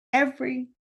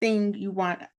everything you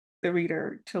want the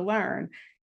reader to learn.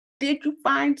 Did you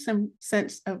find some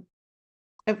sense of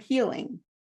healing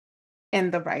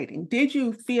in the writing? Did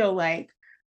you feel like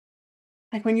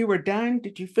when you were done,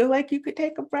 did you feel like you could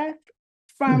take a breath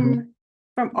Mhm. from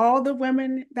from all the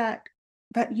women that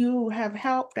you have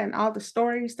helped and all the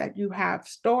stories that you have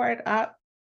stored up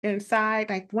inside?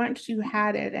 Like once you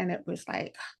had it and it was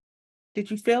like,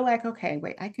 did you feel like, okay,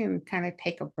 wait, I can kind of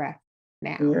take a breath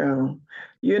now?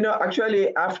 Yeah.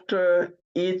 Actually, after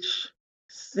each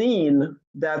scene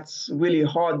that's really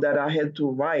hard that I had to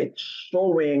write,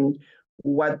 showing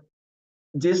what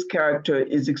this character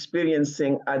is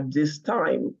experiencing at this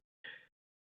time,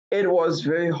 it was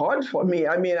very hard for me.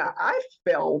 I mean, I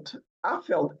felt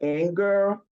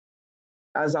anger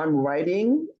as I'm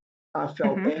writing. I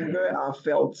felt Hmm. anger. I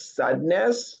felt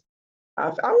sadness. I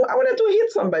wanted to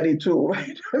hit somebody too,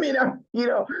 right? I mean,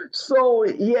 so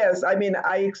yes, I mean,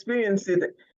 I experienced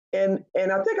it, and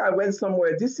I think I read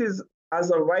somewhere. This is,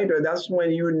 as a writer, that's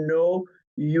when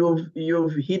you've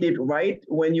hit it right,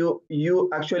 when you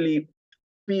actually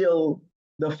feel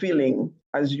the feeling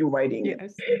as you're writing it.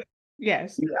 Yes.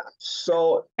 Yes. Yeah.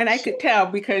 So, And I could tell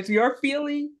because your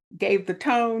feeling gave the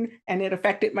tone and it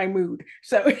affected my mood.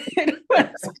 So it was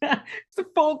it's a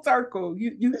full circle.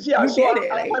 yeah, You so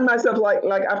did I it. find myself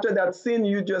like after that scene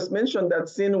you just mentioned, that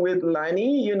scene with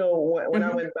Lani, when I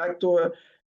Mhm. went back to her,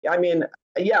 I mean,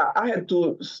 yeah, I had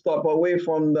to stop away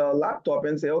from the laptop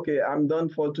and say, okay, I'm done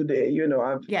for today.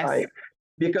 I Yes.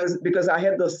 because I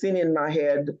had the scene in my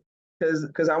head,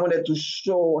 because I wanted to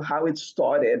show how it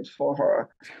started for her,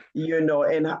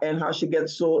 and how she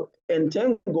gets so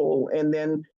entangled, and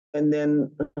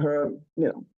then her,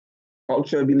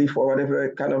 culture belief or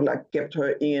whatever kind of like kept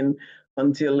her in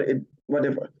until it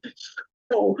whatever.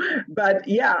 So, but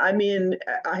yeah, I mean,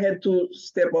 I had to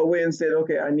step away and said,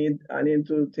 okay, I need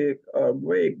to take a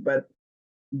break.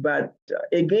 But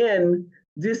again,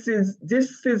 this is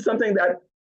something that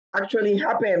actually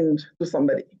happened to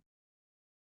somebody.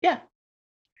 Yeah.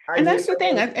 I And mean, that's the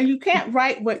thing. And you can't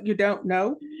write what you don't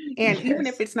know. And even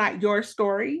if yes. it's not your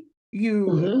story, you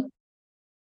Mhm.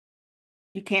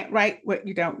 you can't write what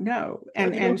you don't know. What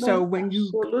And you don't and so know, when you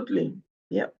absolutely.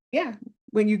 Yeah. yeah,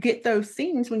 when you get those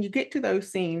scenes, when you get to those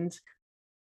scenes,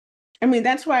 I mean,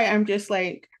 that's why I'm just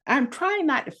like, I'm trying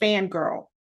not to fangirl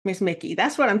Miss Mickie.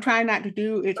 That's what I'm trying not to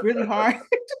do. It's really hard.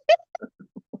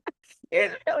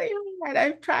 It's really hard.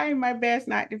 I'm trying my best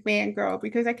not to fangirl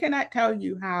because I cannot tell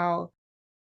you how,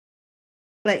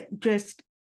 like, just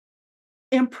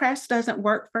impressed doesn't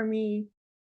work for me.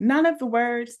 None of the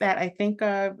words that I think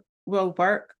of will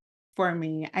work for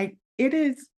me. It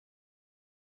is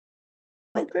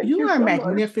Oh, like, thank you you are so much.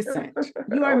 magnificent.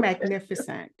 You are Okay.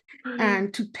 magnificent.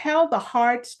 And to tell the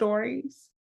hard stories,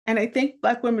 and I think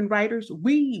Black women writers,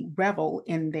 we revel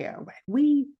in there,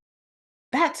 right?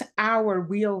 That's our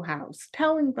wheelhouse,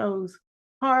 telling those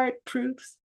hard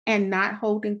truths and not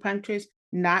holding punches,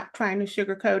 not trying to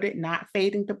sugarcoat it, not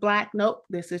fading to black. Nope,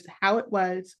 this is how it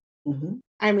was. Mhm.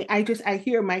 I mean, I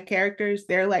hear my characters,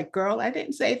 they're like, girl, I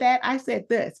didn't say that. I said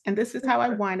this, and this is how I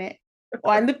want it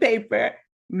on the paper.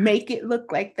 Make it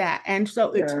look like that. And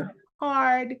so it's Yeah.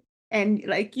 hard. And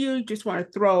like you just want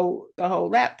to throw the whole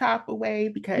laptop away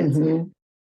Mhm.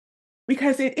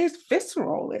 because it is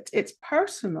visceral. It's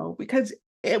personal because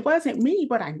it wasn't me,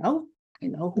 but I know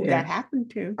who that Yes.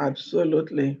 happened to.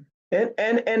 Absolutely.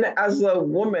 And as a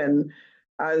woman,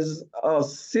 as a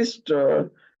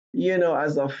sister,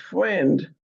 as a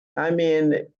friend, I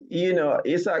mean,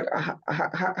 it's like,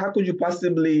 how could you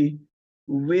possibly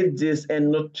read this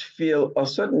and not feel a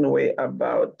certain way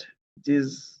about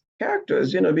these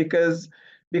characters,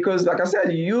 because like I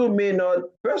said, you may not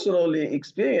personally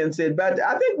experience it, but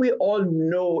I think we all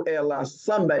know Ella,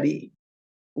 somebody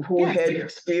who Yes. had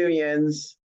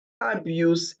experienced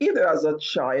abuse either as a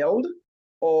child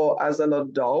or as an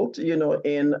adult, in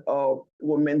a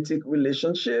romantic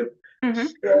relationship. Hmm.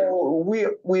 So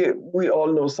we all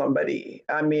know somebody.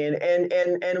 I mean,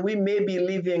 and we may be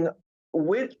living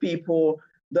with people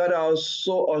that are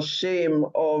so ashamed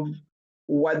of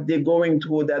what they're going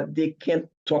through that they can't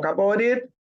talk about it.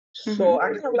 Hmm. So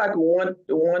I kind of like want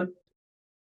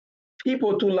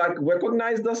people to like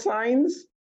recognize the signs,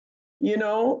 you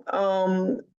know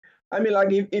I mean, like,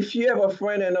 if you have a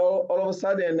friend and all of a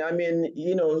sudden, I mean,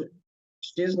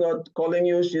 she's not calling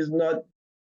you, she's not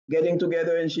getting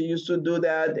together, and she used to do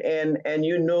that, and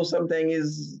something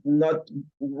is not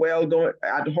well going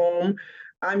at home.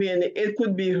 I mean, it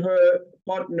could be her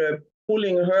partner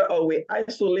pulling her away,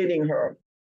 isolating her,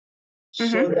 so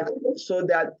Hmm.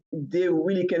 that they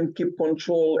really can keep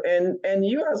control, and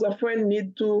you as a friend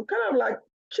need to kind of like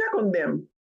check on them.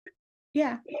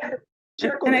 Yeah. Yeah, And,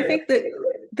 check and on I them. think that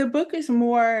the book is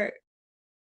more,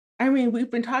 I mean,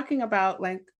 we've been talking about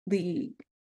like the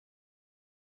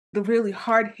really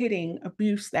hard hitting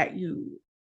abuse that you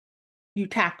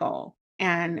tackle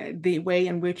and the way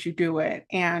in which you do it.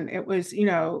 And it was,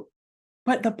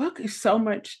 but the book is so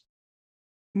much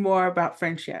more about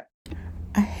friendship.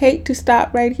 I hate to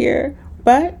stop right here,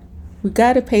 but we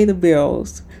got to pay the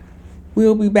bills.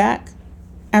 We'll be back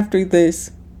after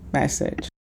this message.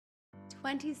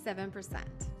 27%.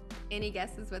 Any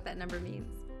guesses what that number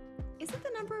means? Is it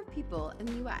the number of people in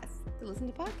the US that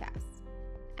listen to podcasts?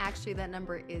 Actually, that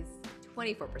number is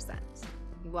 24%.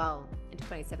 Well, in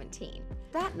 2017,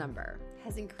 that number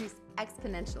has increased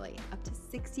exponentially up to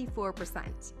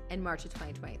 64% in March of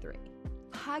 2023.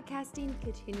 Podcasting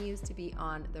continues to be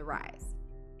on the rise.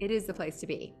 It is the place to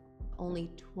be. Only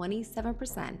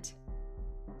 27%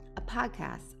 of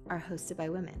podcasts are hosted by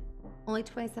women. Only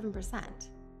 27%.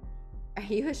 Are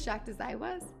you as shocked as I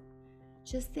was?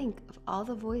 Just think of all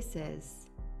the voices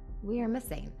we are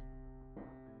missing.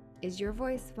 Is your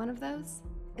voice one of those?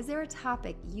 Is there a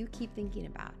topic you keep thinking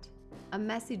about? A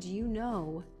message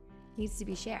needs to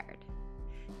be shared?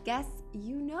 Guests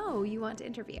you want to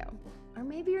interview? Or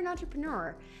maybe you're an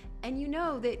entrepreneur and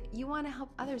that you want to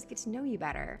help others get to know you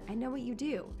better and know what you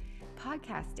do.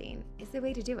 Podcasting is the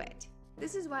way to do it.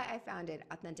 This is why I founded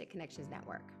Authentic Connections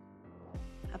Network.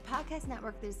 A podcast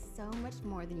network that is so much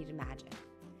more than you'd imagine.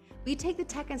 We take the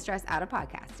tech and stress out of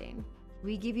podcasting.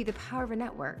 We give you the power of a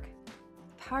network,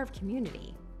 the power of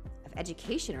community, of of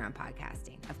education around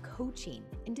podcasting, of coaching,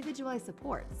 individualized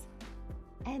supports,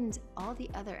 and all the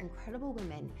other incredible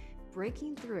women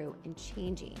breaking through and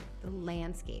changing the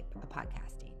landscape of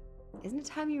podcasting. Isn't it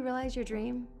time you realize your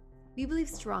dream? We believe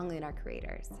strongly in our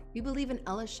creators. We believe in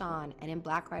Ella Sean and in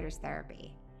Black Writers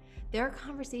Therapy. There are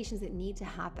conversations that need to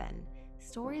happen,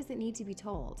 stories that need to be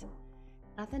told.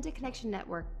 An Authentic Connection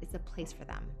Network is the place for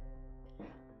them.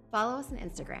 Follow us on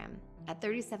Instagram at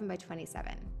 37 by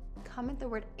 27. Comment the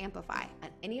word amplify on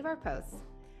any of our posts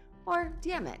or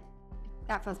DM it if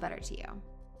that feels better to you.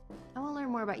 I want to learn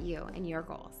more about you and your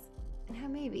goals and how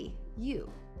maybe you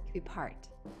could be part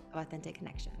of Authentic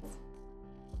Connections.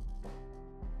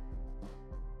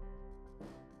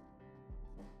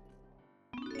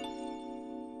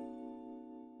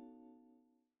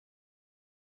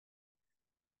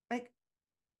 Like,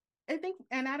 I think,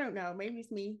 and I don't know, maybe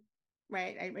it's me,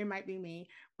 right? It might be me,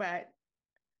 but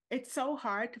it's so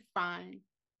hard to find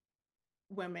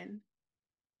women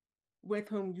with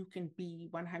whom you can be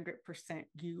 100%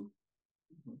 you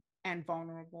and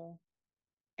vulnerable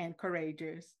and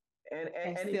courageous And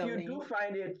if you do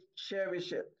find it,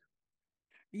 cherish it.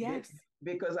 Yes.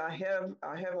 Because I have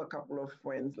a couple of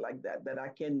friends like that I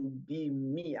can be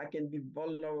me, I can be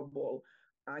vulnerable,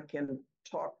 I can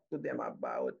talk to them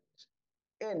about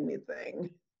anything.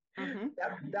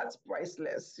 That's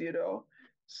priceless, you know.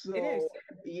 So it is.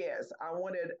 Yes, I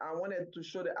wanted to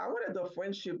show that. I wanted the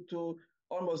friendship to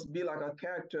almost be like a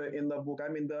character in the book.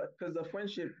 I mean, because the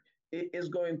friendship is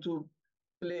going to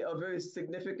play a very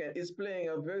significant is playing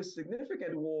a very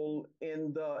significant role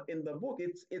in the book.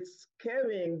 It's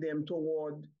carrying them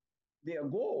toward their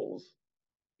goals.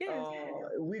 Yes.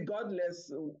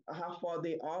 Regardless how far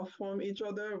they are from each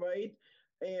other, right?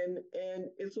 And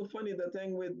it's so funny. The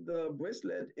thing with the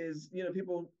bracelet is, you know,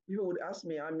 people would ask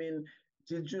me, I mean,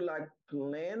 did you like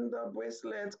plan the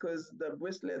bracelets? Because the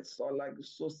bracelets are like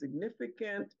so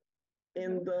significant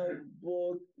in the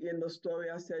book, in the story.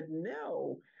 I said,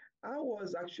 no, I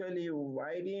was actually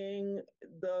writing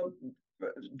the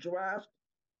draft,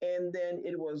 and then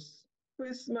it was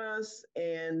Christmas,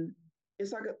 and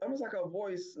it's like almost like a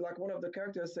voice, like one of the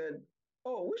characters said,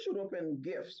 oh, we should open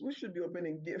gifts. We should be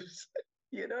opening gifts,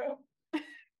 you know?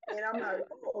 And I'm like,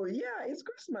 oh, yeah, it's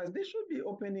Christmas. They should be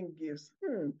opening gifts.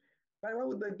 But what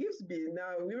would the gifts be?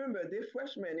 Now, remember, they're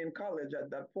freshmen in college at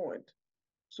that point.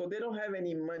 So they don't have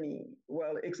any money.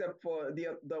 Well, except for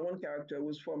the one character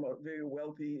who's from a very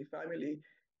wealthy family.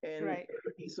 And right.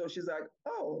 So she's like,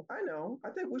 oh, I know. I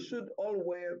think we should all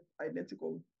wear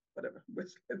identical, whatever,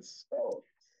 bracelets. So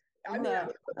I mean, I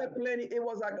wasn't planning. It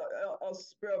was like a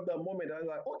spur of the moment. I was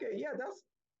like, okay, yeah, that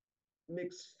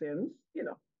makes sense, you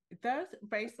know. Those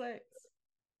bracelets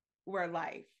were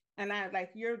life. And I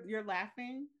like, you're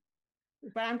laughing,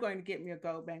 but I'm going to get me a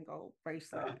gold bangle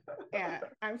bracelet. And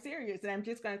I'm serious. And I'm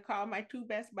just going to call my two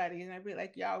best buddies and I'll be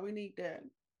like, y'all, we need to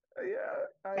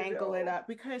bangle it up,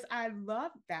 because I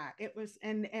love that. It was,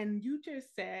 and you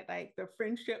just said like the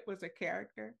friendship was a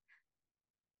character.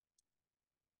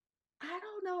 I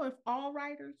don't know if all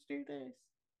writers do this,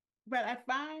 but I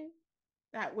find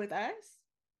that with us,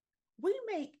 we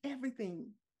make anything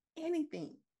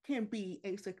can be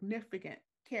a significant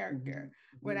character.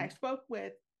 When I spoke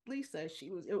with Lisa,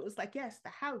 it was like, yes,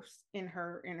 the house in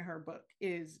her book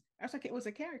I was like, it was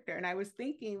a character. And I was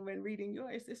thinking when reading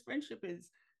yours, this friendship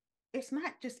it's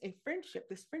not just a friendship.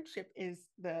 This friendship is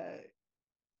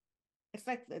it's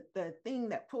like the thing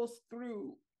that pulls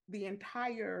through the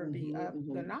entirety of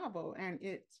the novel, and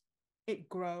it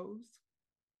grows,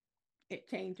 it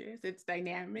changes, it's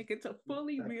dynamic, it's a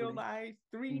fully realized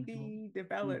 3D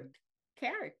developed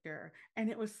character, and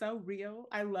it was so real.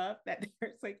 I love that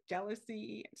there's like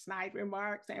jealousy and snide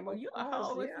remarks saying, well, you're a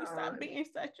hoe if you stop being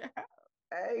such a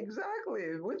hoe.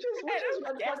 Exactly, which is yes,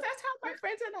 that's how my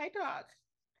friends and I talk.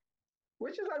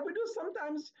 Which is like we do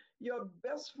sometimes. Your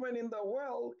best friend in the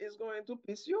world is going to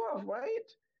piss you off, right?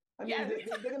 I mean,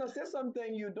 they're gonna say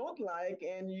something you don't like,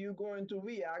 and you're going to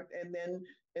react, and then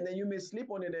you may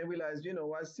sleep on it and realize, you know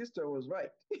what, sister was right.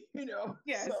 You know.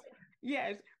 Yes. So,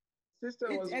 yes. Sister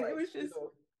was right. It was just, you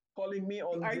know, calling me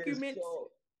on arguments. This.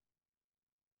 So.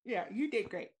 Yeah, you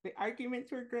did great. The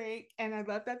arguments were great, and I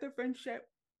love that the friendship,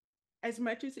 as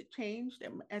much as it changed,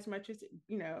 as much as it,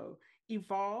 you know,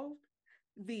 evolved,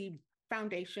 the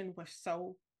foundation was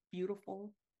so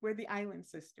beautiful. We're the Island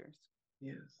Sisters.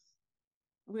 Yes.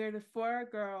 We're the 4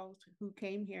 girls who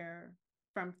came here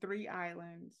from 3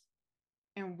 islands,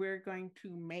 and we're going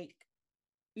to make,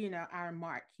 you know, our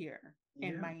mark here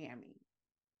in Miami.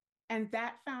 And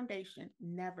that foundation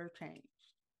never changed.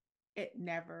 It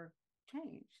never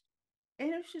changed. And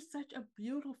it was just such a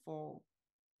beautiful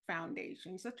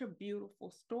foundation, such a beautiful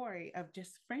story of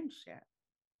just friendship.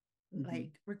 Mm-hmm.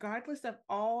 Like, regardless of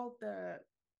all the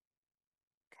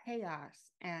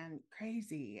chaos and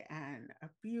crazy and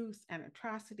abuse and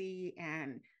atrocity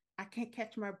and I can't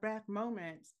catch my breath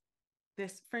moments,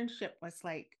 this friendship was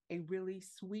like a really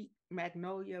sweet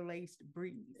magnolia laced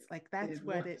breeze. Like that's It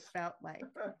what was. it felt like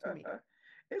to me.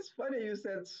 It's funny you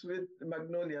said Sweet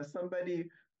Magnolia. Somebody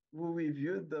who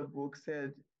reviewed the book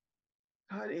said,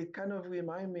 God, it kind of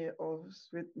remind me of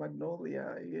Sweet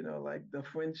Magnolia, like the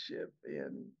friendship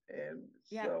and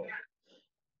Yeah. so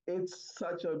it's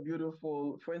such a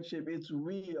beautiful friendship. It's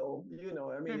real,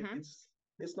 I mean, Mm-hmm.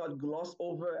 it's not glossed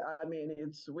over. I mean,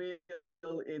 it's real.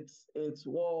 It's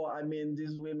war. I mean,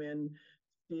 these women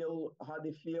feel how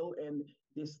they feel and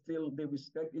they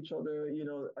respect each other,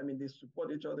 I mean, they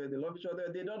support each other, they love each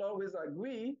other. They don't always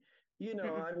agree,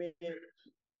 Mm-hmm. I mean,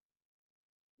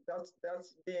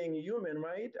 that's being human,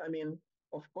 right? I mean,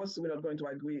 of course, we're not going to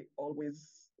agree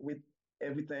always with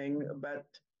everything, but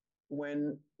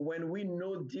when we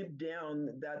know deep down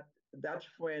that that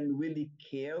friend really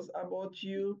cares about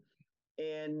you,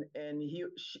 and he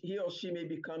or she may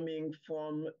be coming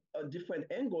from a different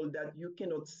angle that you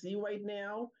cannot see right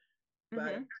now, but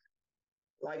Mm-hmm.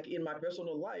 like in my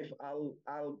personal life,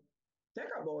 I'll think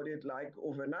about it like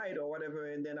overnight or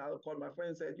whatever, and then I'll call my friend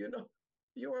and say,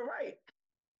 you were right.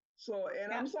 So,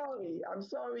 and Yeah. I'm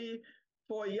sorry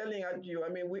for yelling at you. I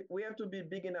mean, we have to be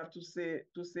big enough to say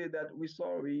that we're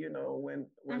sorry, when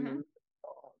Mm-hmm. we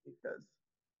are, because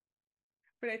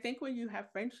But I think when you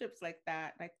have friendships like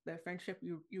that, like the friendship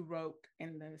you wrote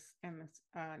in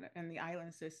the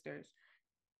Island Sisters,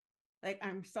 like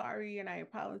I'm sorry and I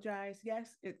apologize.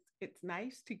 Yes, it's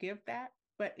nice to give that,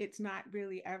 but it's not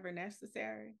really ever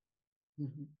necessary.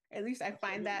 Mhm. At least I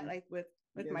find that Absolutely. like with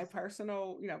Yes. my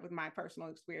personal, with my personal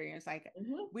experience, like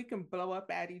Hmm. we can blow up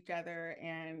at each other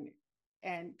and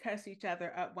cuss each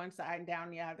other up one side and down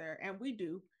the other, and we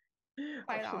do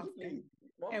quite often, Absolutely.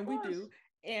 Of and we course. do,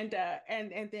 and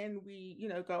then we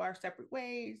go our separate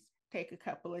ways. Take a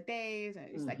couple of days, and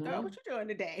it's like, girl, what Hmm. you doing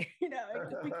today?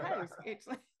 Because it's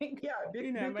like, Yeah,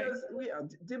 my because we are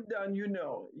deep down,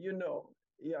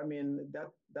 yeah, I mean,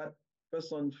 that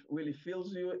person really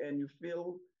feels you and you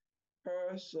feel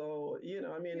her. So,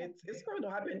 I mean, yeah. it's going to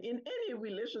happen in any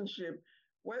relationship,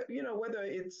 whether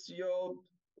it's your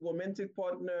romantic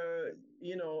partner,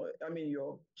 I mean,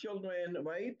 your children,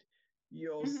 right?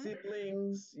 Your Hmm.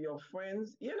 siblings, your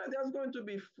friends, there's going to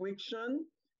be friction.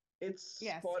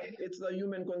 Yes. It's the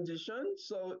human condition.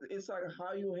 So it's like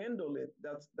how you handle it.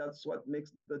 That's what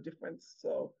makes the difference.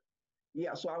 So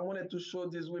yeah, so I wanted to show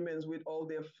these women with all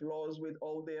their flaws, with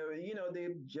all their,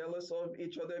 they're jealous of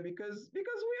each other because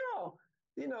we are,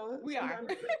 We are.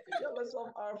 sometimes jealous of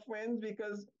our friends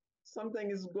because something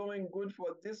is going good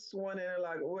for this one, and they're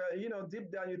like, well,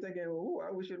 deep down you're thinking, oh,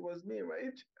 I wish it was me,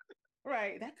 right?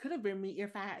 Right. That could have been me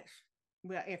if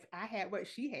I had what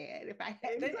she had, if I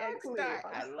had the head Exactly. start.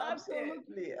 I loved it.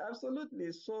 Absolutely.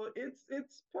 Absolutely. So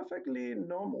it's perfectly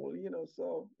normal,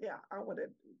 So yeah,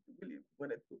 really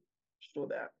wanted to show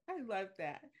that. I love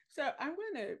that. So I'm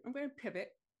gonna pivot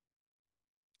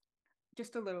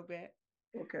just a little bit.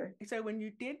 Okay. So when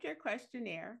you did your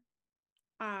questionnaire,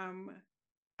 um,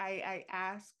 I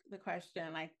asked the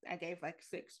question, like I gave like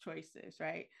six choices,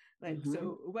 right? Like, Mm-hmm.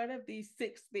 so what of these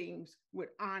six things would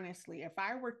honestly, if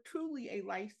I were truly a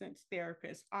licensed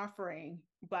therapist offering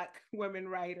Black women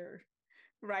writers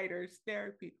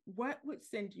therapy, what would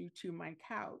send you to my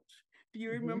couch? Do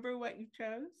you Mm-hmm. remember what you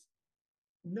chose?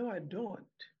 No, I don't.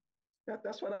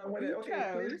 That's what I wanted. You Okay,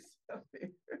 please chose tell me.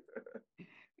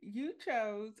 you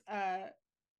chose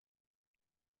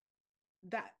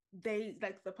that they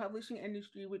like the publishing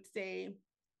industry would say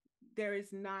there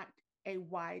is not a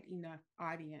wide enough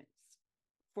audience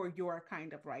for your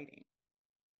kind of writing.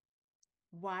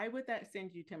 Why would that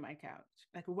send you to my couch?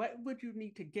 Like, what would you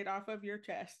need to get off of your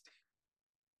chest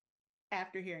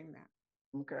after hearing that?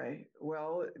 Okay.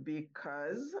 Well,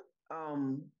 because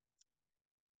um,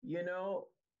 you know,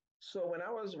 so when I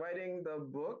was writing the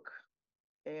book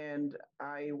and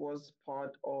I was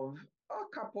part of a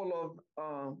couple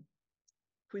of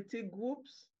critique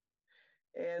groups,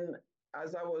 and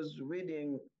as I was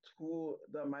reading through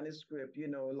the manuscript,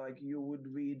 like you would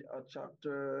read a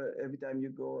chapter every time you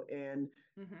go. And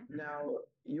Mm-hmm. now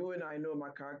you and I know my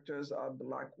characters are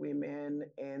Black women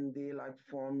and they like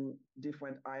from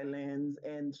different islands.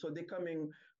 And so they're coming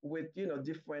with,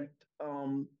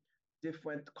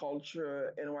 different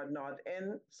culture and whatnot.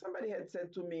 And somebody had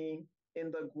said to me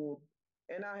in the group,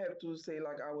 and I have to say,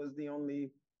 like, I was the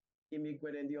only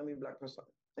immigrant and the only Black person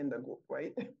in the group,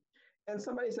 right? And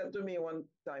somebody said to me one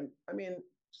time, I mean,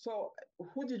 so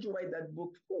who did you write that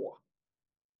book for?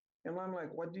 And I'm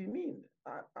like, what do you mean?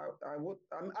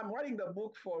 I'm writing the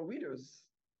book for readers,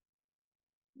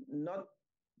 not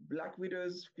Black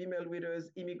readers, female readers,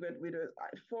 immigrant readers,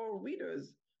 for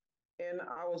readers. And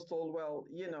I was told, well,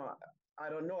 I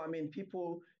don't know. I mean,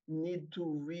 people need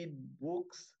to read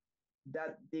books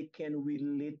that they can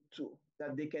relate to,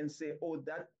 that they can say, oh,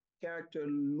 that character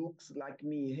looks like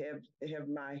me, have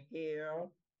my hair,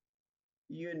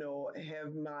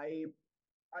 have my,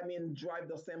 I mean, drive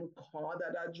the same car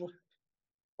that I drive.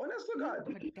 Honest to The God.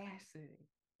 audacity.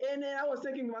 And then I was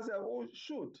thinking to myself, oh,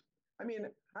 shoot. I mean,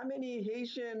 how many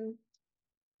Haitian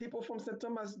people from St.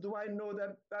 Thomas do I know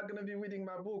that are going to be reading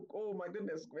my book? Oh, my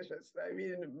goodness gracious. I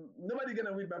mean, nobody's going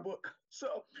to read my book.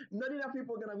 So not enough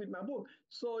people are going to read my book.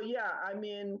 So, yeah, I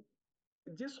mean,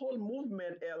 this whole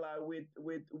movement, Ella, with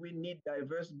we need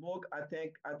diverse book. I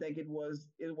think it was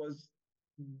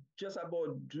just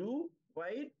about due,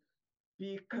 right?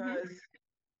 Mm-hmm. Because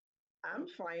I'm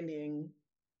finding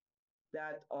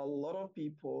that a lot of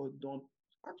people don't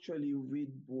actually read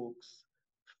books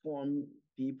from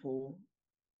people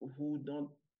who don't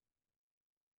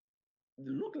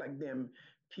look like them,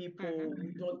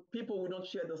 Mm-hmm. people who don't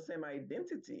share the same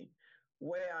identity.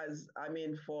 Whereas, I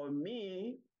mean, for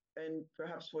me, and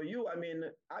perhaps for you, I mean,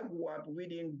 I grew up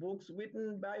reading books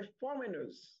written by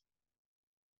foreigners.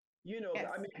 I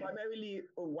Yes. mean, primarily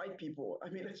white people. I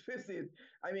mean, let's face it.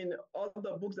 I mean, all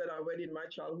the books that I read in my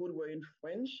childhood were in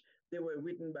French. They were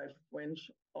written by French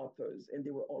authors, and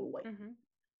they were all white. Mm-hmm.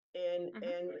 Mm-hmm.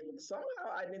 And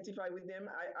somehow identify with them.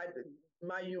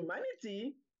 My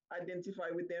humanity identify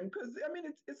with them because I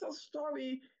mean it's a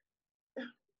story.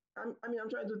 I'm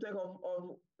trying to think of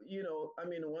I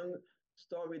mean one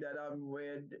story that I've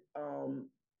read,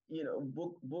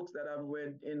 books that I've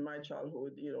read in my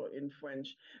childhood, in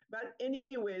French. But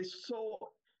anyway, so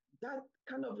that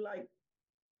kind of like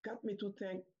got me to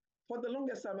think for the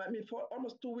longest time. I mean, for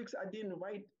almost 2 weeks, I didn't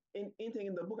write anything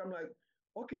in the book. I'm like,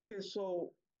 okay,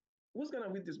 so who's gonna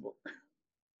read this book?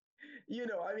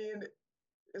 I mean,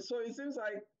 so it seems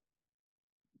like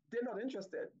they're not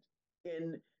interested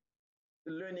in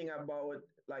learning about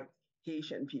like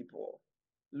Haitian people,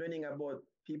 learning about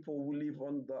people who live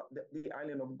on the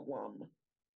island of Guam,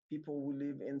 people who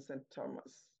live in St.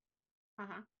 Thomas.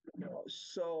 Uh-huh.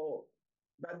 So,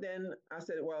 but then I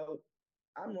said, well,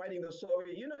 I'm writing the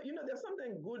story. There's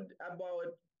something good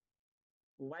about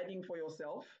writing for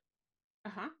yourself.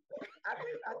 Uh-huh. I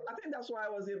think that's why I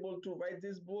was able to write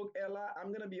this book, Ella.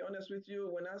 I'm gonna be honest with you.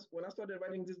 When I started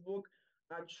writing this book,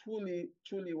 I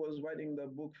truly was writing the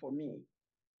book for me.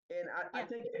 And I Yeah.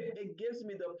 think it gives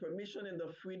me the permission and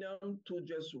the freedom to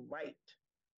just write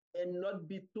and not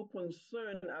be too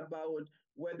concerned about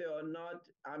whether or not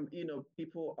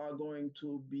people are going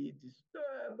to be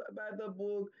disturbed by the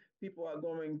book, people are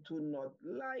going to not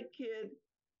like it.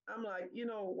 I'm like,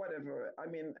 whatever. I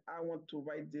mean, I want to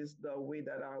write this the way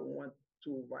that I want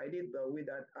to write it, the way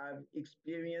that I've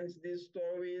experienced these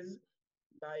stories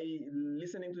by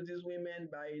listening to these women,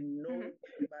 by Mm-hmm. knowing,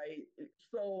 by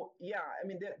so yeah. I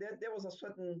mean, there was a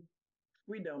certain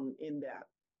freedom in that,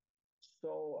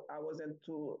 so I wasn't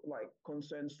too like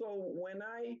concerned. So when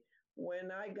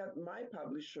I got my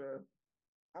publisher,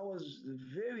 I was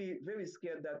very very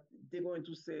scared that they're going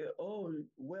to say, oh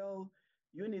well,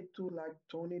 you need to like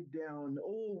tone it down.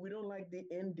 Oh, we don't like the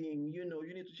ending. You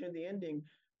need to change the ending.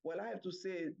 Well, I have to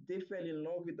say they fell in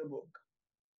love with the book,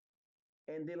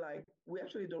 and they're like, we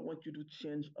actually don't want you to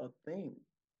change a thing.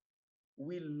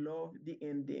 We love the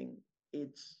ending.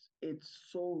 It's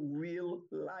so real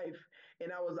life.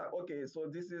 And I was like, okay, so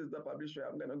this is the publisher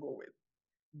I'm gonna go with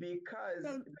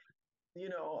because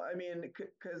So, I mean,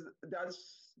 because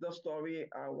that's the story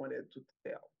I wanted to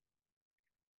tell.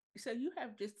 so you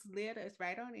have just led us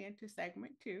right on into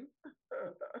segment two,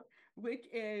 which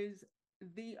is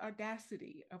the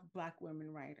audacity of Black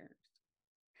women writers.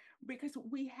 Because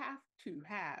we have to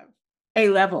have a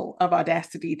level of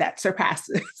audacity that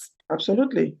surpasses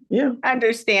Absolutely, yeah,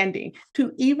 understanding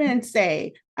to even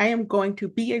say, I am going to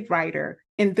be a writer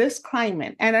in this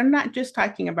climate. And I'm not just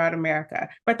talking about America,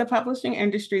 but the publishing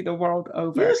industry the world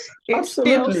over. yes, It's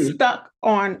still absolutely, stuck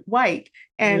on white.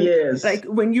 And yes, like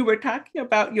when you were talking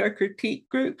about your critique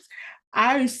groups,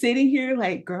 I was sitting here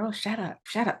like, girl, shut up,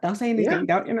 don't say yeah, anything,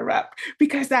 don't interrupt.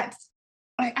 Because that's,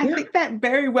 like, I yeah, think that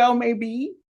very well may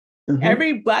be mm-hmm,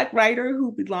 every Black writer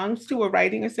who belongs to a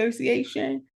writing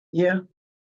association, yeah,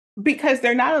 because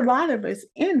there are not a lot of us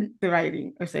in the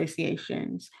writing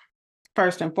associations,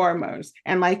 first and foremost.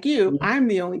 And like you, yeah, I'm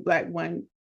the only Black one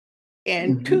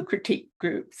in mm-hmm, two critique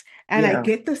groups. And I yeah,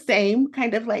 get the same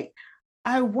kind of like,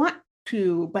 I want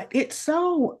to, but it's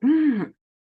so,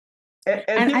 And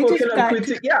And I people just cannot got,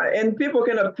 critique, yeah, and people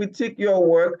cannot critique your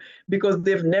work because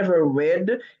they've never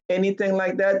read anything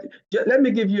like that. Let me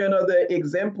give you another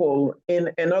example in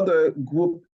another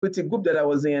critique group that I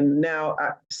was in. Now,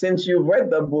 since you've read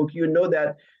the book, you know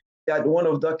that one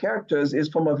of the characters is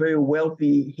from a very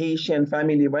wealthy Haitian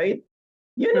family, right?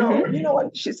 You know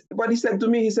what he said to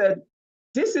me? He said,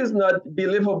 this is not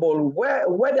believable.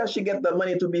 Where does she get the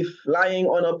money to be flying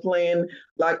on a plane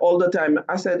like all the time?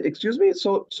 I said, excuse me.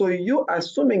 So you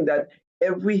assuming that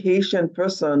every Haitian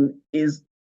person is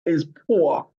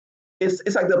poor.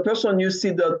 It's like the person you see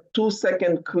the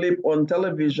 2-second clip on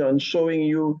television showing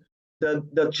you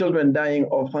the children dying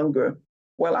of hunger.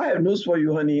 Well, I have news for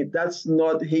you, honey. That's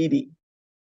not Haiti.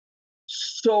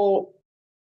 So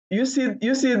you see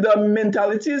the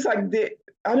mentality is like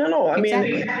I don't know. I mean,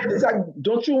 exactly, it's like,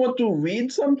 don't you want to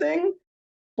read something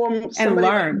from and somebody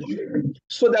learn.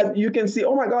 so that you can see,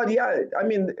 oh my God, yeah. I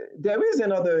mean, there is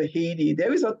another Haiti.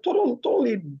 There is a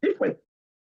totally different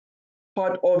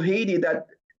part of Haiti that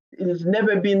has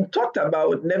never been talked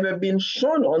about, never been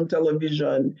shown on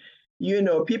television.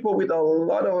 People with a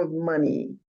lot of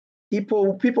money,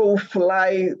 people who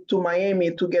fly to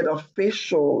Miami to get a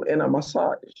facial and a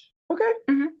massage. Okay.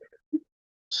 Hmm. Hmm.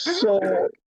 So,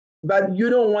 but you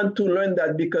don't want to learn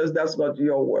that because that's not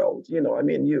your world. I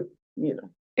mean, you know.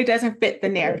 It doesn't fit the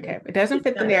narrative. It doesn't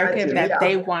fit the narrative that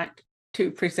they want to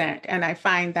present. And I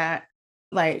find that,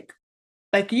 like,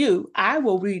 you, I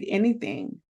will read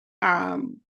anything,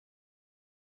 um,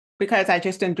 because I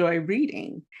just enjoy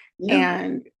reading. Yeah.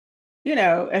 And,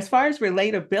 as far as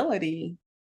relatability,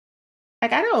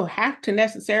 like, I don't have to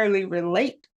necessarily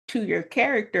relate to your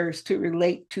characters to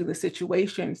relate to the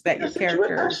situations that your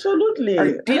characters are Absolutely. I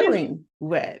mean, dealing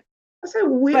with. I said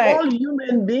we But all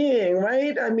human being,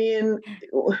 right? I mean,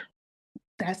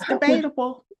 that's how could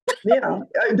debatable. yeah,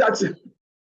 that's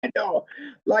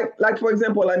like for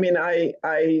example, I mean,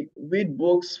 I read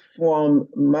books from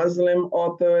Muslim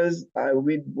authors. I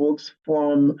read books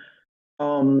from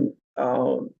um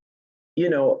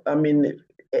I mean,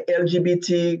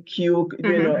 LGBTQ,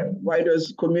 Hmm.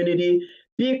 writers community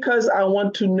because I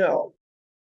want to know.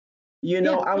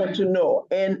 Yeah. I want to know,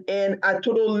 and I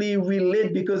totally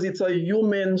relate because it's a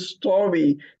human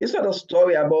story. It's not a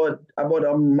story about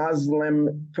a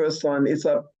Muslim person. It's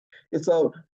a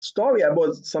story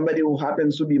about somebody who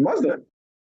happens to be Muslim,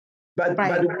 but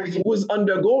Right. who's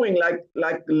undergoing like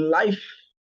life,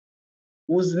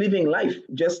 who's living life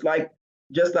just like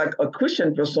a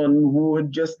Christian person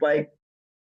would, just like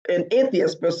an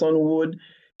atheist person would.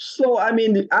 So I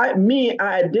mean, I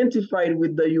identified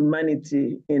with the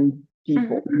humanity in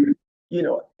people, Hmm.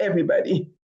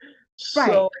 everybody. Right.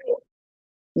 So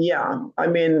yeah, I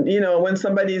mean, when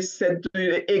somebody said to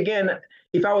you again,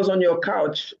 if I was on your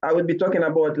couch, I would be talking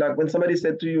about like when somebody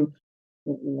said to you,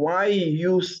 why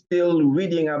you still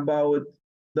reading about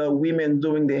the women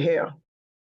doing the hair?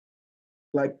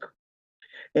 Like,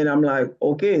 and I'm like,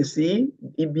 okay, see,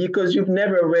 because you've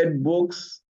never read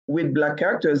books with Black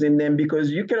characters in them, because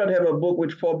you cannot have a book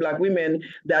with 4 Black women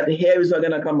that hair is not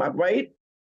gonna come up, right?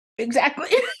 Exactly.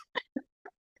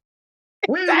 Exactly.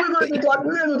 We're going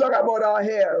to talk about our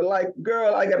hair. Like,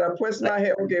 girl, I gotta press my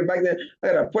hair. Okay, back then I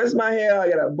gotta press my hair, I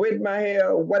gotta braid my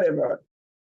hair, whatever.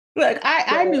 Look,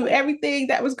 I knew So everything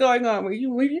that was going on when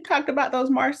you talked about those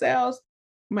Marcells.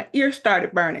 My ears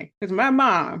started burning because my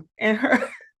mom and her,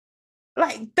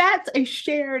 like, that's a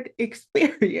shared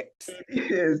experience.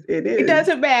 it is. It It is.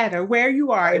 doesn't matter where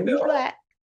you are. I If you know. Black,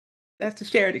 that's a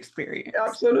shared experience.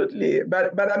 Absolutely.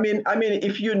 But I mean,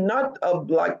 if you're not a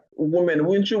Black woman,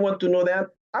 wouldn't you want to know that?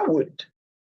 I would.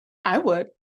 I would.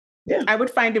 Yeah. I would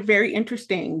find it very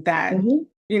interesting that, Mm-hmm.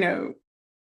 you know,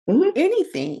 Mm-hmm.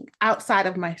 anything outside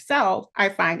of myself, I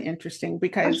find interesting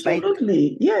because, like,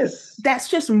 Absolutely. Yes. that's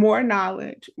just more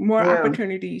knowledge, more Yeah.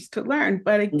 opportunities to learn.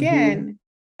 But Mm-hmm. again,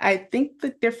 I think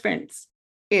the difference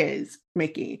is,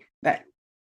 Mickie, that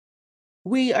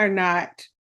we are not,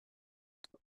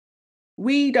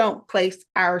 we don't place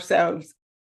ourselves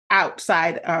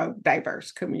outside of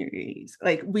diverse communities.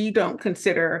 Like, we don't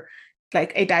consider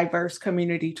like a diverse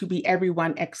community to be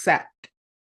everyone except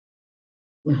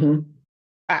Mm-hmm.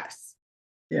 us.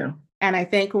 Yeah. And I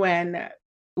think when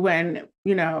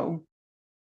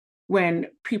when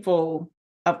people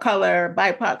of color,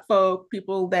 BIPOC folk,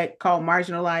 people that call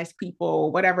marginalized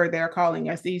people, whatever they're calling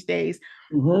us these days,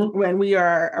 Mm-hmm. when we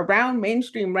are around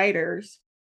mainstream writers,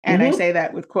 and I Mm-hmm. say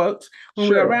that with quotes, when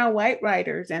we're Sure. around white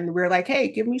writers and we're like, hey,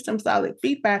 give me some solid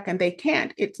feedback, and they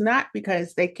can't, it's not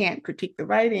because they can't critique the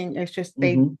writing, it's just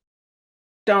they Mm-hmm.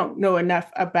 don't know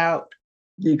enough about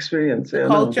The experience. the Yeah. No.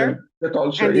 culture The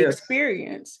culture. and the Yes.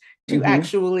 experience to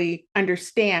actually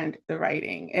understand the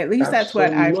writing. At least that's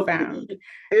what I've found.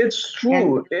 It's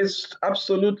true. It's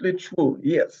absolutely true.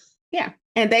 Yes. Yeah.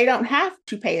 And they don't have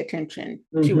to pay attention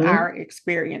to our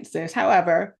experiences.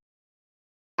 However,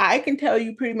 I can tell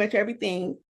you pretty much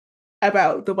everything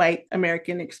about the white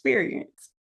American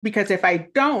experience, because if I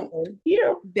don't,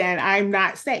 then I'm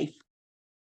not safe.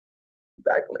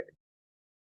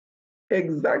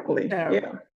 Exactly. So,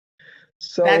 yeah.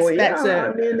 So that's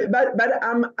I mean, but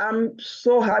I'm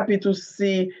so happy to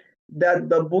see that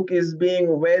the book is being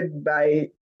read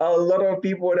by a lot of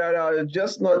people that are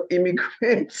just not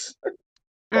immigrants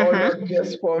or not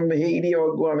just from Haiti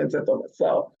or Guam, etc.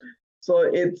 So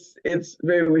it's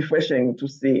very refreshing to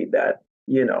see that,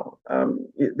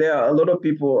 there are a lot of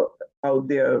people out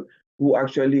there who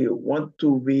actually want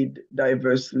to read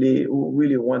diversely, who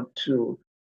really want to,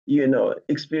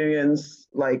 experience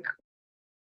like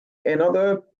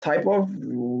another type of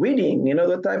reading,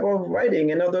 another type of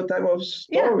writing, another type of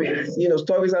stories,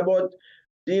 stories about,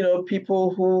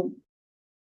 people who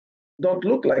don't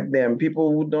look like them,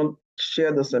 people who don't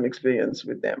share the same experience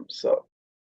with them. So,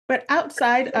 but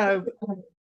outside of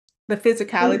the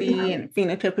physicality and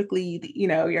phenotypically,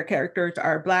 your characters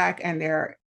are Black and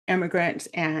they're immigrants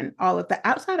and all of that.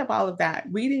 Outside of all of that,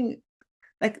 reading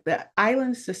like the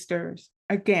Island Sisters,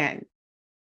 again,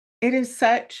 it is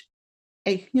such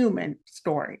a human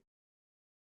story.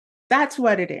 That's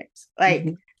what it is.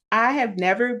 Like, I have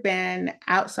never been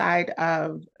outside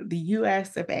of the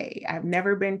US of A. I've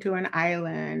never been to an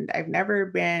island. I've never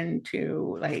been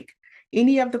to like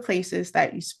any of the places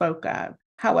that you spoke of.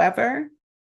 However,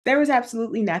 there was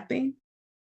absolutely nothing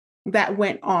that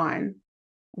went on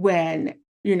when,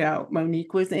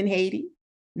 Monique was in Haiti,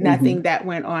 nothing that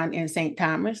went on in St.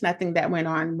 Thomas, nothing that went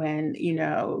on when,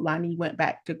 Lonnie went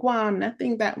back to Guam,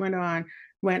 nothing that went on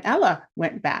when Ella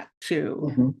went back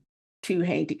to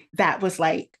Haiti. That was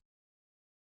like,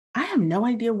 I have no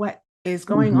idea what is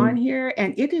going on here.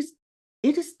 And it is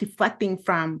deflecting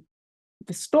from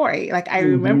the story. Like, I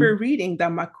remember reading the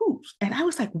Makus and I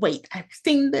was like, wait, I've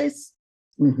seen this.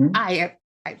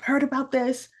 I've heard about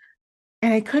this,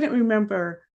 and I couldn't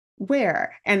remember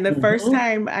where. And the first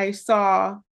time I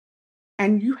saw,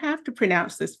 and you have to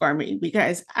pronounce this for me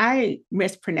because I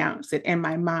mispronounce it in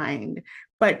my mind,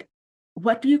 but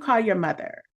what do you call your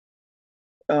mother?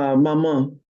 Mama.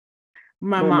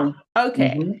 Mama.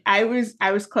 Okay. I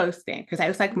was close then because I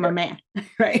was like, Mama,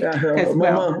 right? Because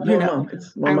Mama.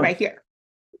 I'm right here.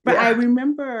 But I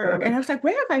remember, and I was like,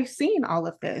 where have I seen all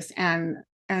of this? And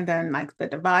then like the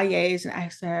Devaliers, and I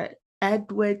said,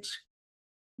 Edwidge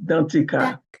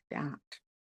Dantica.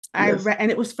 I read,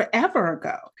 and it was forever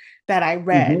ago that I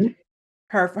read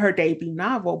her debut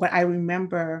novel, but I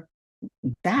remember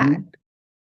that,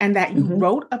 and that you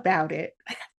wrote about it.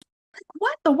 Like,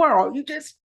 what the world? You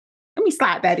just, let me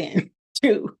slide that in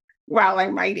too while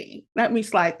I'm writing. Let me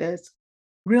slide this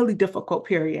really difficult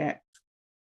period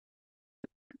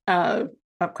of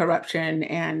corruption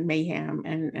and mayhem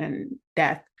and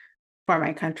death for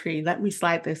my country. Let me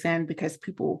slide this in because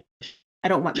people, I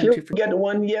don't want them to forget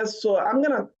one. Yes, so I'm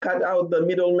gonna cut out the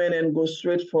middleman and go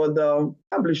straight for the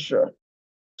publisher.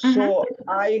 So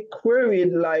I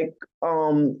queried like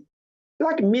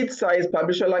mid-sized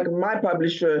publisher, like my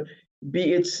publisher,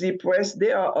 BHC Press.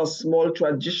 They are a small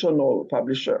traditional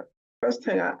publisher. First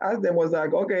thing I asked them was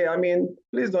like, okay, I mean,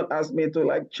 please don't ask me to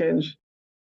like change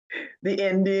the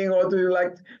ending or to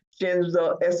like change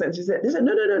the essence. They said,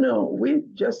 no. We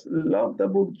just love the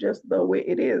book just the way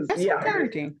it is. That's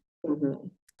encouraging.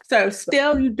 So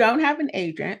still, you don't have an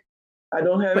agent. I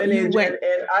don't have an agent,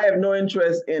 and I have no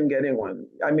interest in getting one.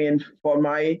 I mean,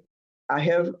 I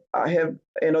have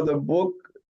another book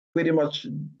pretty much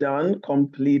done,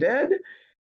 completed,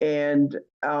 and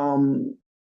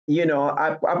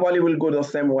I probably will go the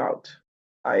same route.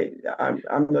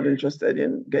 I'm not interested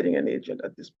in getting an agent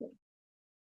at this point.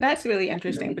 That's really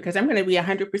interesting because I'm going to be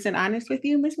 100% honest with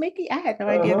you, Miss Mickie. I had no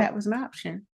idea that was an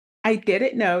option. I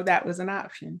didn't know that was an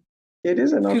option. It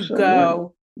is an option to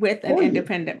go with an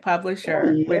independent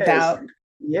publisher without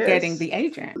getting the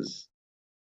agent.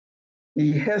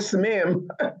 Yes, ma'am.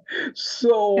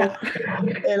 So,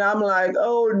 and I'm like,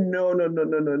 oh,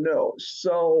 no.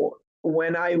 So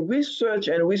when I research,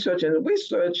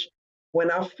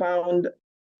 when I found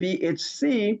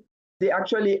BHC, they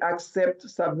actually accept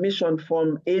submission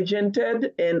from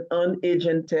agented and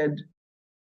unagented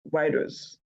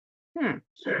writers.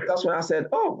 So that's when I said,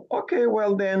 oh, okay,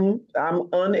 well then I'm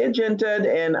unagented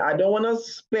and I don't want to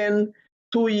spend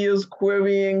 2 years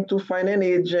querying to find an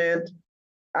agent.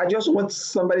 I just want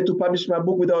somebody to publish my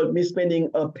book without me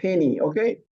spending a penny,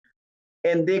 okay?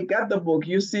 and they got the book.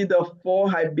 You see the 4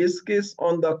 hibiscus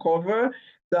on the cover.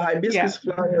 The hibiscus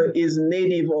flower is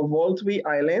native of all 3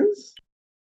 islands.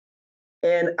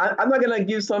 And I'm not going to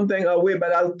give something away,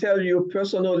 but I'll tell you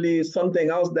personally something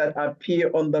else that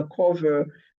appear on the cover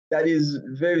that is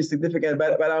very significant.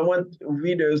 But I want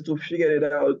readers to figure it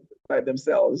out by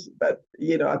themselves. But,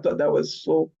 I thought that was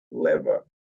so clever.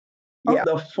 Yeah,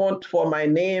 the font for my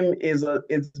name it's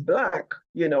black,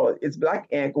 it's black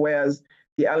ink, whereas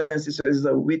the Allen Sisters is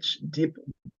a rich, deep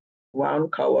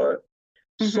brown color.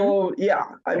 So yeah,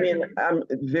 I mean, I'm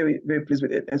very, very pleased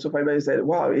with it. And so everybody said,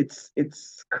 wow, it's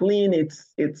clean,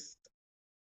 it's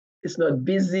not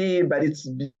busy, but it's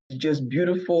just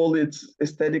beautiful. It's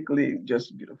aesthetically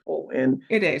just beautiful. And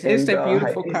it is. It's a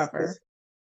beautiful cover.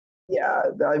 Yeah,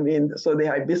 I mean, so the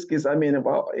hibiscus, I mean,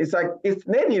 it's like, it's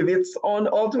native, it's on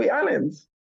all 3 islands.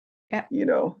 Yeah.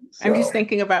 So. I'm just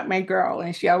thinking about my girl,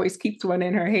 and she always keeps one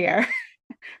in her hair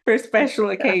for special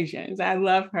occasions. I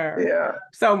love her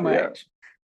so much.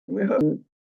 Yeah.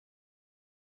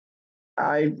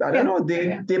 I don't know,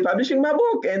 they're publishing my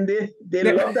book, and they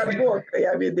love that book.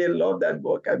 I mean, they love that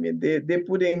book. I mean, they're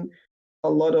putting a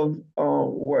lot of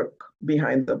work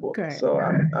behind the book. Good. So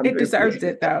it deserves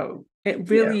it, though.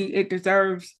 It really, it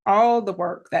deserves all the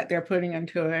work that they're putting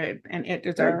into it, and it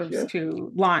deserves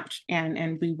to launch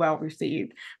and be well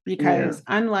received, because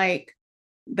unlike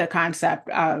the concept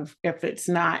of, if it's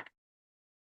not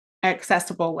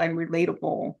accessible and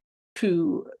relatable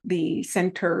to the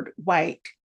centered white,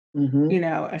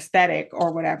 aesthetic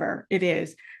or whatever it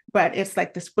is, but it's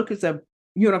like, this book is a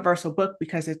universal book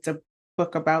because it's a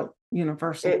book about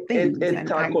universal things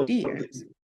and ideas.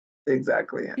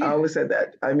 Exactly. Yeah. I always said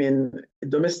that. I mean,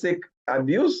 domestic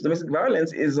abuse, domestic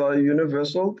violence is a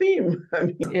universal theme. I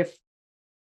mean, if,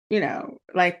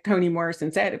 like Toni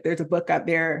Morrison said, if there's a book out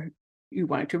there you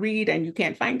want to read and you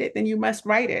can't find it, then you must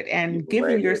write it. And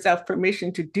giving yourself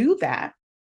permission to do that,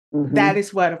 that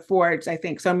is what affords, I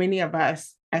think, so many of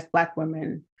us as Black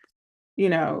women,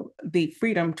 the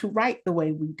freedom to write the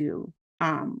way we do.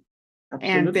 And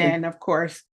then, of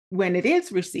course, when it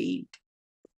is received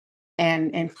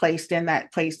and placed in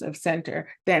that place of center,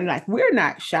 then like, we're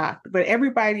not shocked, but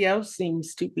everybody else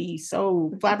seems to be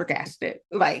so flabbergasted,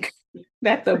 like,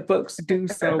 that the books do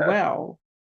so well.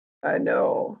 I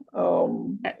know.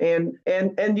 And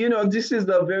this is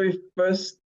the very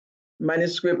first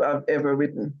manuscript I've ever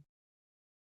written.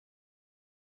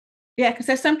 Yeah, because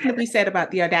there's something to be said about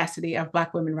the audacity of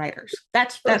Black women writers.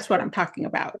 That's what I'm talking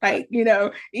about. Like,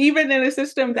 even in a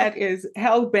system that is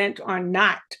hell-bent on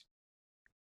not,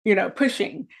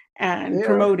 pushing and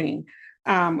promoting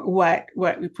what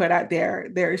we put out there,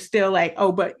 there's still like,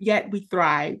 oh, but yet we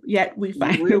thrive, yet we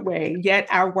find a way, yet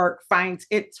our work finds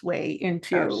its way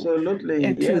into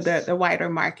the wider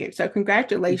market. So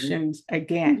congratulations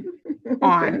again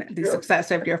on the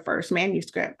success of your first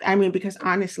manuscript. I mean, because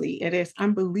honestly, it is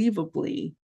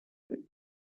unbelievably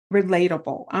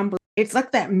relatable. It's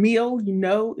like that meal,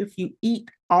 if you eat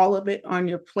all of it on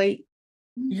your plate,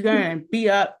 you're going to be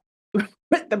up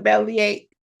with the bellyache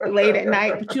late at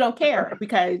night, but you don't care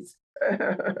because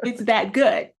it's that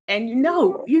good. And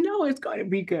it's going to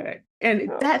be good.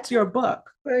 And that's your book.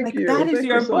 Thank you. That is Thank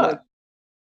your you so book.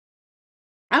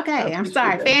 Much. Okay, I'm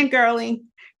sorry, fangirling.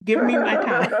 Give me my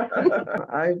time.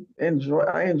 I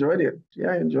enjoyed it.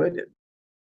 Yeah, I enjoyed it.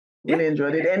 Really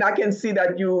enjoyed it. And I can see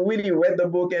that you really read the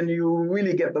book and you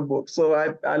really get the book. So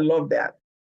I love that.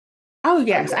 Oh,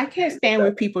 yes. I can't stand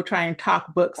when people try and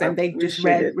talk books and they just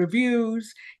read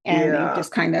reviews and they've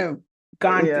just kind of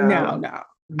gone. No.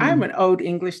 I'm an old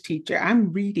English teacher.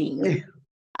 I'm reading.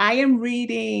 I am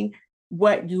reading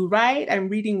what you write. I'm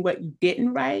reading what you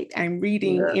didn't write. I'm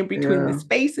reading in between the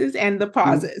spaces and the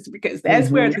pauses, because that's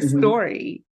where the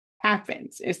story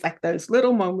happens. It's like those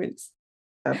little moments.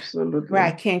 Absolutely. Where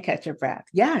I can't catch a breath.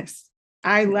 Yes,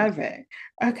 I love it.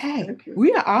 Okay,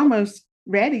 we are almost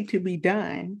ready to be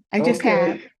done. I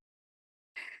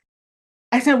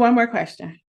said one more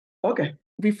question. Okay.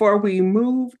 Before we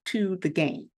move to the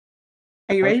game.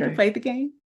 Are you ready to play the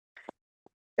game?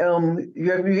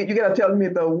 You gotta tell me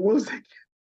the rules.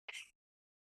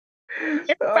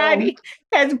 Everybody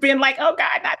has been like, oh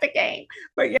God, not the game.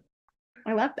 But yeah,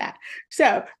 I love that.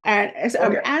 So,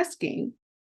 I'm asking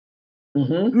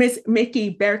Miss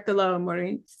Mickie Berthelot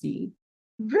Morency,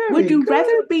 would you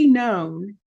rather be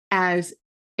known as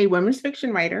a women's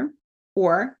fiction writer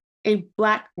or a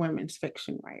Black women's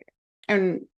fiction writer?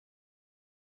 And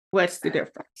what's the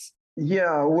difference?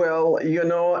 Yeah, well,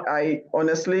 I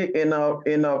honestly, in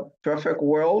a perfect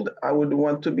world, I would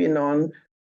want to be known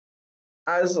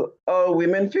as a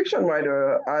women fiction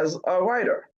writer, as a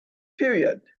writer,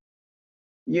 period.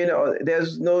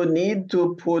 there's no need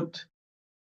to put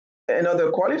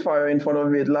another qualifier in front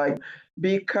of it, like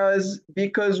because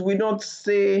we don't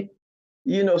say,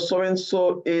 so and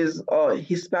so is a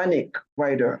Hispanic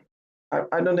writer.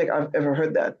 I don't think I've ever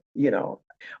heard that,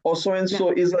 or so and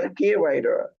so is a gay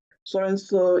writer. So and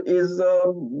so is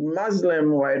a Muslim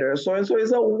writer. So and so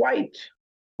is a white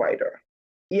writer.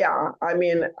 Yeah, I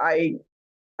mean, I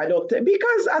don't think,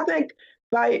 because I think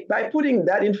by putting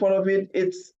that in front of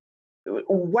it,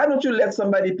 why don't you let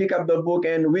somebody pick up the book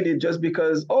and read it just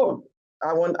because, oh,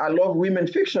 I love women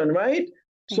fiction, right?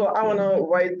 So I want to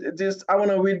write this, I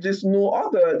want to read this new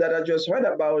author that I just read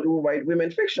about who write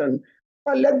women fiction.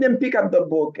 But let them pick up the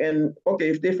book, and okay,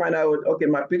 if they find out, okay,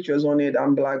 my picture's on it,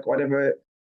 I'm black, whatever.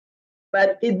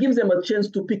 But it gives them a chance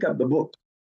to pick up the book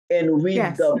and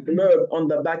read the blurb on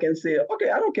the back and say, okay,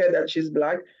 I don't care that she's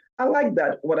black. I like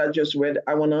that, what I just read.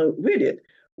 I want to read it.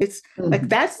 It's like,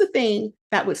 that's the thing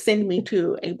that would send me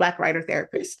to a Black writer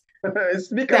therapist. It's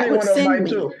becoming one of mine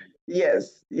too.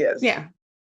 Yes. Yeah.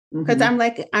 Because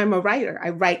I'm a writer. I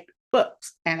write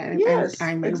books, and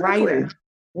I'm a writer.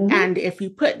 And if you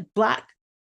put Black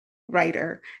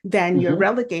writer, then you're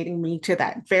relegating me to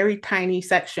that very tiny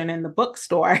section in the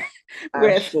bookstore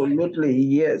Absolutely,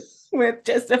 yes. With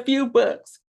just a few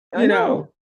books, you know.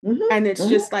 And it's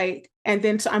just like, and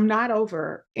then so I'm not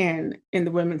over in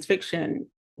the women's fiction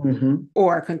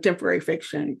or contemporary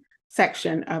fiction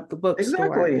section of the bookstore.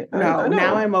 Exactly. No,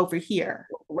 now I'm over here.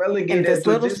 Relegated in this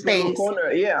little space. Little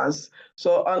corner, yes.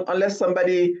 So unless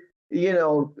somebody,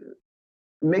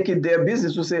 make it their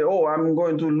business to say, oh, I'm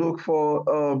going to look for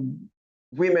a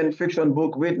women fiction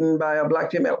book written by a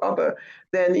Black female author,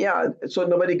 then so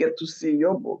nobody gets to see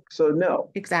your book. So no.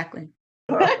 Exactly.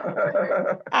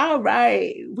 All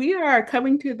right. We are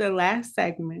coming to the last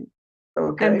segment.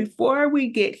 Okay. And before we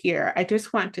get here, I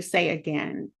just want to say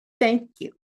again, thank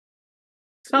you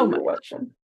so much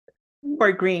for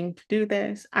agreeing to do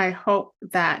this. I don't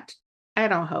have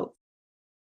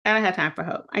time for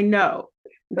hope. I know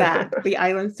that the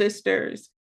Island Sisters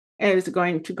is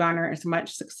going to garner as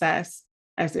much success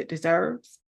as it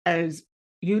deserves, as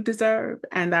you deserve,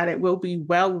 and that it will be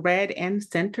well read and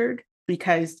centered,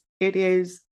 because it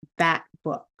is that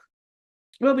book.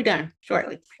 We'll be done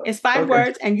shortly. It's 5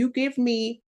 words, and you give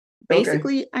me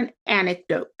basically an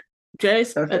anecdote,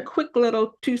 just a quick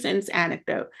little 2-sentence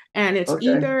anecdote. And it's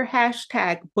either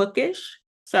 #bookish,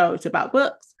 so it's about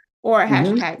books, or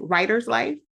 #writer's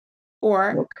life,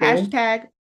 or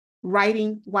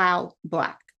 #writing while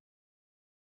Black.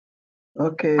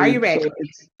 Okay. Are you ready? So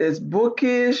it's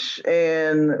bookish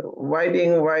and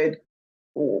writing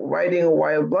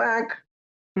while Black.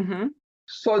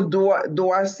 So do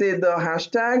I say the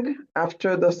hashtag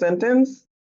after the sentence?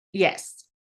 Yes.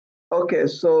 Okay,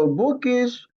 so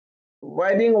bookish,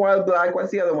 writing while Black.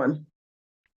 What's the other one?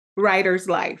 Writer's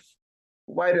life.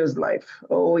 Writer's life.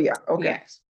 Oh yeah. Okay.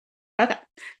 Yes. Okay.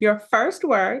 Your first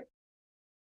word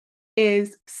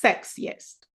is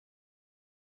sexiest.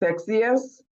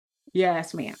 Sexiest?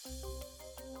 Yes, ma'am.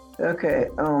 Okay.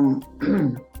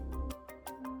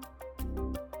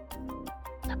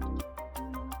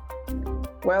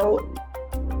 Well,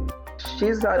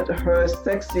 she's at her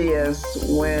sexiest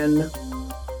when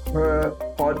her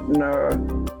partner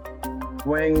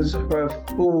brings her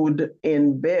food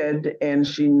in bed and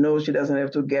she knows she doesn't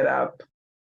have to get up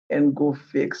and go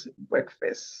fix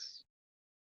breakfast.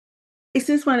 Is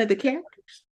this one of the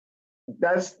characters?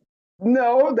 That's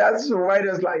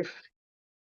writer's life.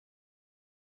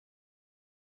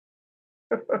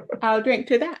 I'll drink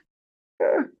to that.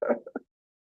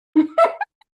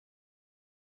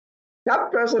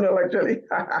 Not personal, actually.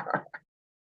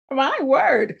 My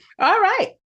word. All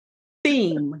right.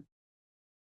 Theme.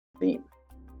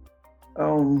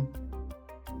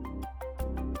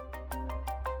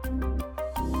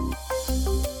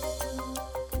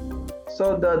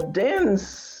 So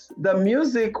the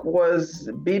music was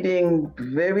beating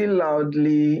very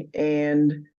loudly,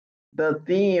 and the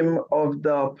theme of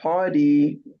the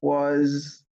party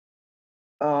was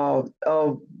a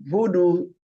voodoo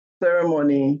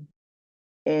ceremony,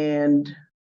 and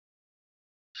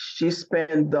she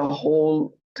spent the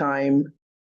whole time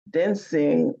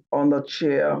dancing on the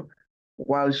chair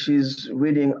while she's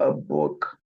reading a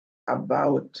book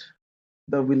about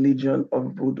the religion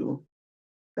of voodoo.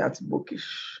 That's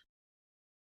bookish.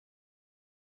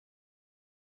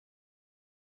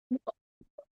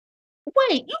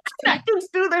 Wait, you cannot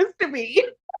just do this to me.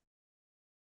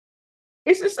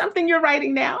 Is this something you're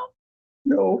writing now?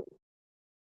 No.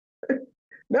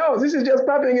 No, this is just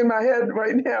popping in my head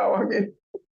right now. I mean,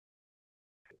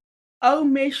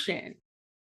 omission.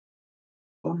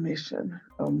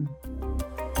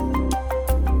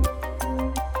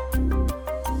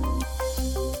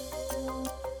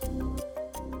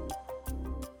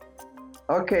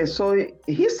 Okay, so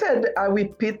he said I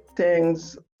repeat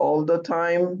things all the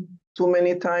time, too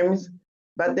many times,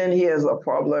 but then he has a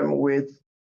problem with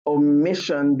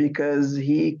omission because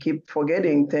he keep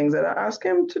forgetting things that I ask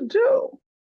him to do.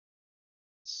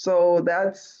 So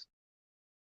that's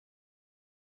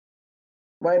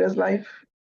writer's life.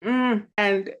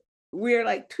 And we're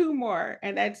like two more,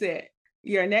 and that's it.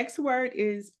 Your next word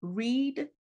is read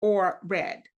or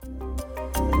read. Oh,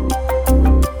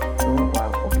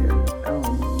 wow, okay.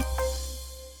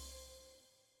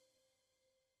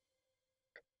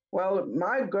 Well,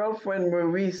 my girlfriend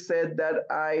Marie said that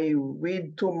I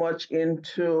read too much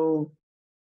into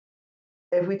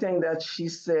everything that she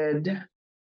said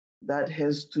that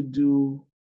has to do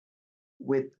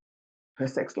with her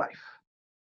sex life.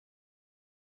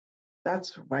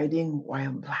 That's writing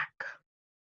while black.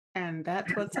 And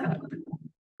that's what's up.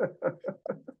 The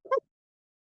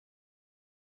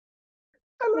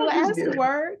last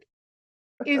word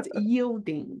is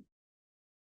yielding.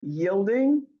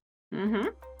 Yielding? Mm-hmm.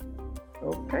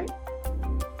 Okay.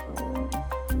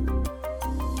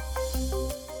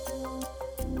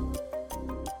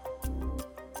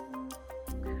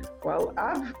 Well,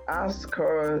 I've asked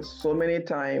her so many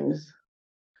times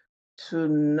to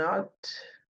not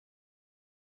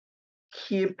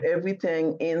keep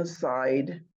everything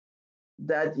inside,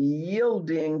 that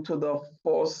yielding to the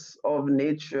force of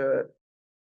nature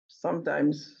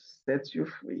sometimes sets you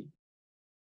free.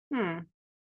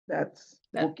 That's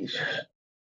bookish.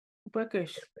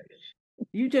 Bookish.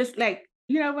 You just like,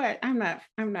 you know what? I'm not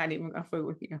even gonna fool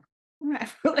with you. I'm not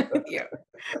fooling with you.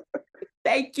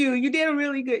 Thank you. You did a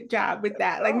really good job with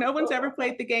that. Like no one's ever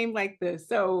played the game like this.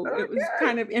 So it was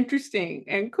kind of interesting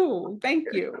and cool. Thank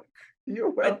you. You're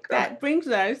welcome. But that brings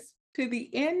us to the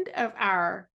end of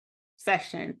our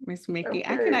session, Miss Mickie.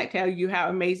 I cannot tell you how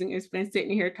amazing it's been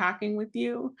sitting here talking with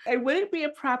you. I wouldn't be a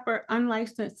proper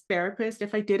unlicensed therapist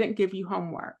if I didn't give you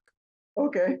homework.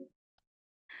 Okay.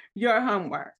 Your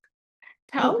homework.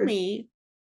 Tell me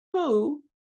who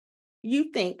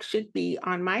you think should be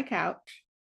on my couch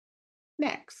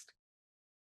next.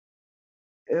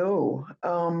 Oh,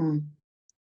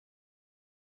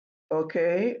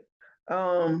 okay.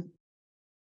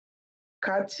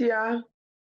 Katia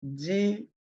D.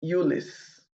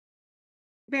 Eulis.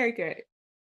 Very good.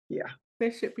 Yeah.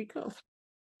 This should be cool.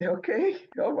 Okay.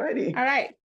 Alrighty. All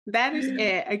right. That is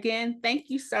it. Again, thank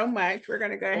you so much. We're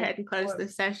going to go ahead and close the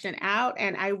session out,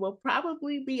 and I will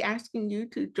probably be asking you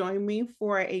to join me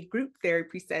for a group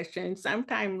therapy session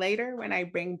sometime later when I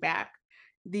bring back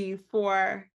the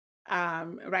 4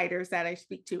 writers that I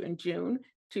speak to in June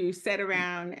to sit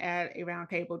around at a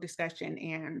roundtable discussion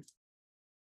and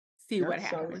see what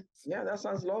happens. Yeah, that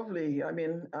sounds lovely. I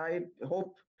mean, I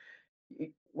hope.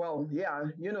 Well, yeah,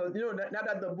 now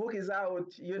that the book is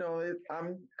out,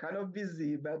 I'm kind of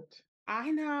busy, but I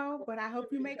know, but I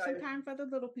hope you make some time for the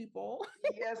little people.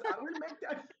 Yes, I will make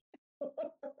time.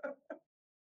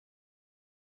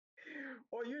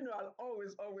 Or I'll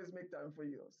always make time for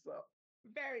you. So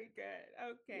very good.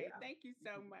 Okay, thank you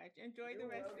so much. Enjoy the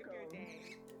rest of your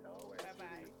day.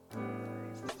 Bye-bye.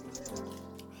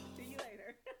 See you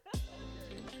later.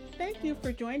 Thank you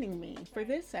for joining me for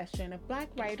this session of Black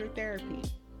Writer Therapy.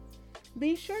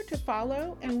 Be sure to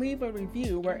follow and leave a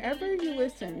review wherever you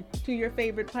listen to your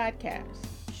favorite podcast.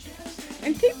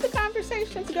 And keep the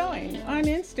conversations going on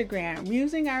Instagram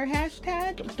using our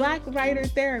hashtag Black Writer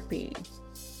Therapy.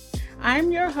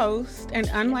 I'm your host and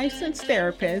unlicensed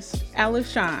therapist, Ella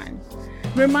Shawn,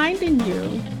 reminding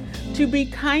you to be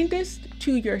kindest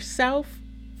to yourself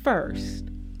first,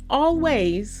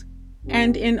 always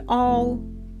and in all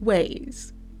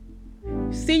ways.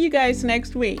 See you guys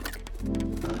next week.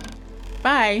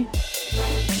 Bye.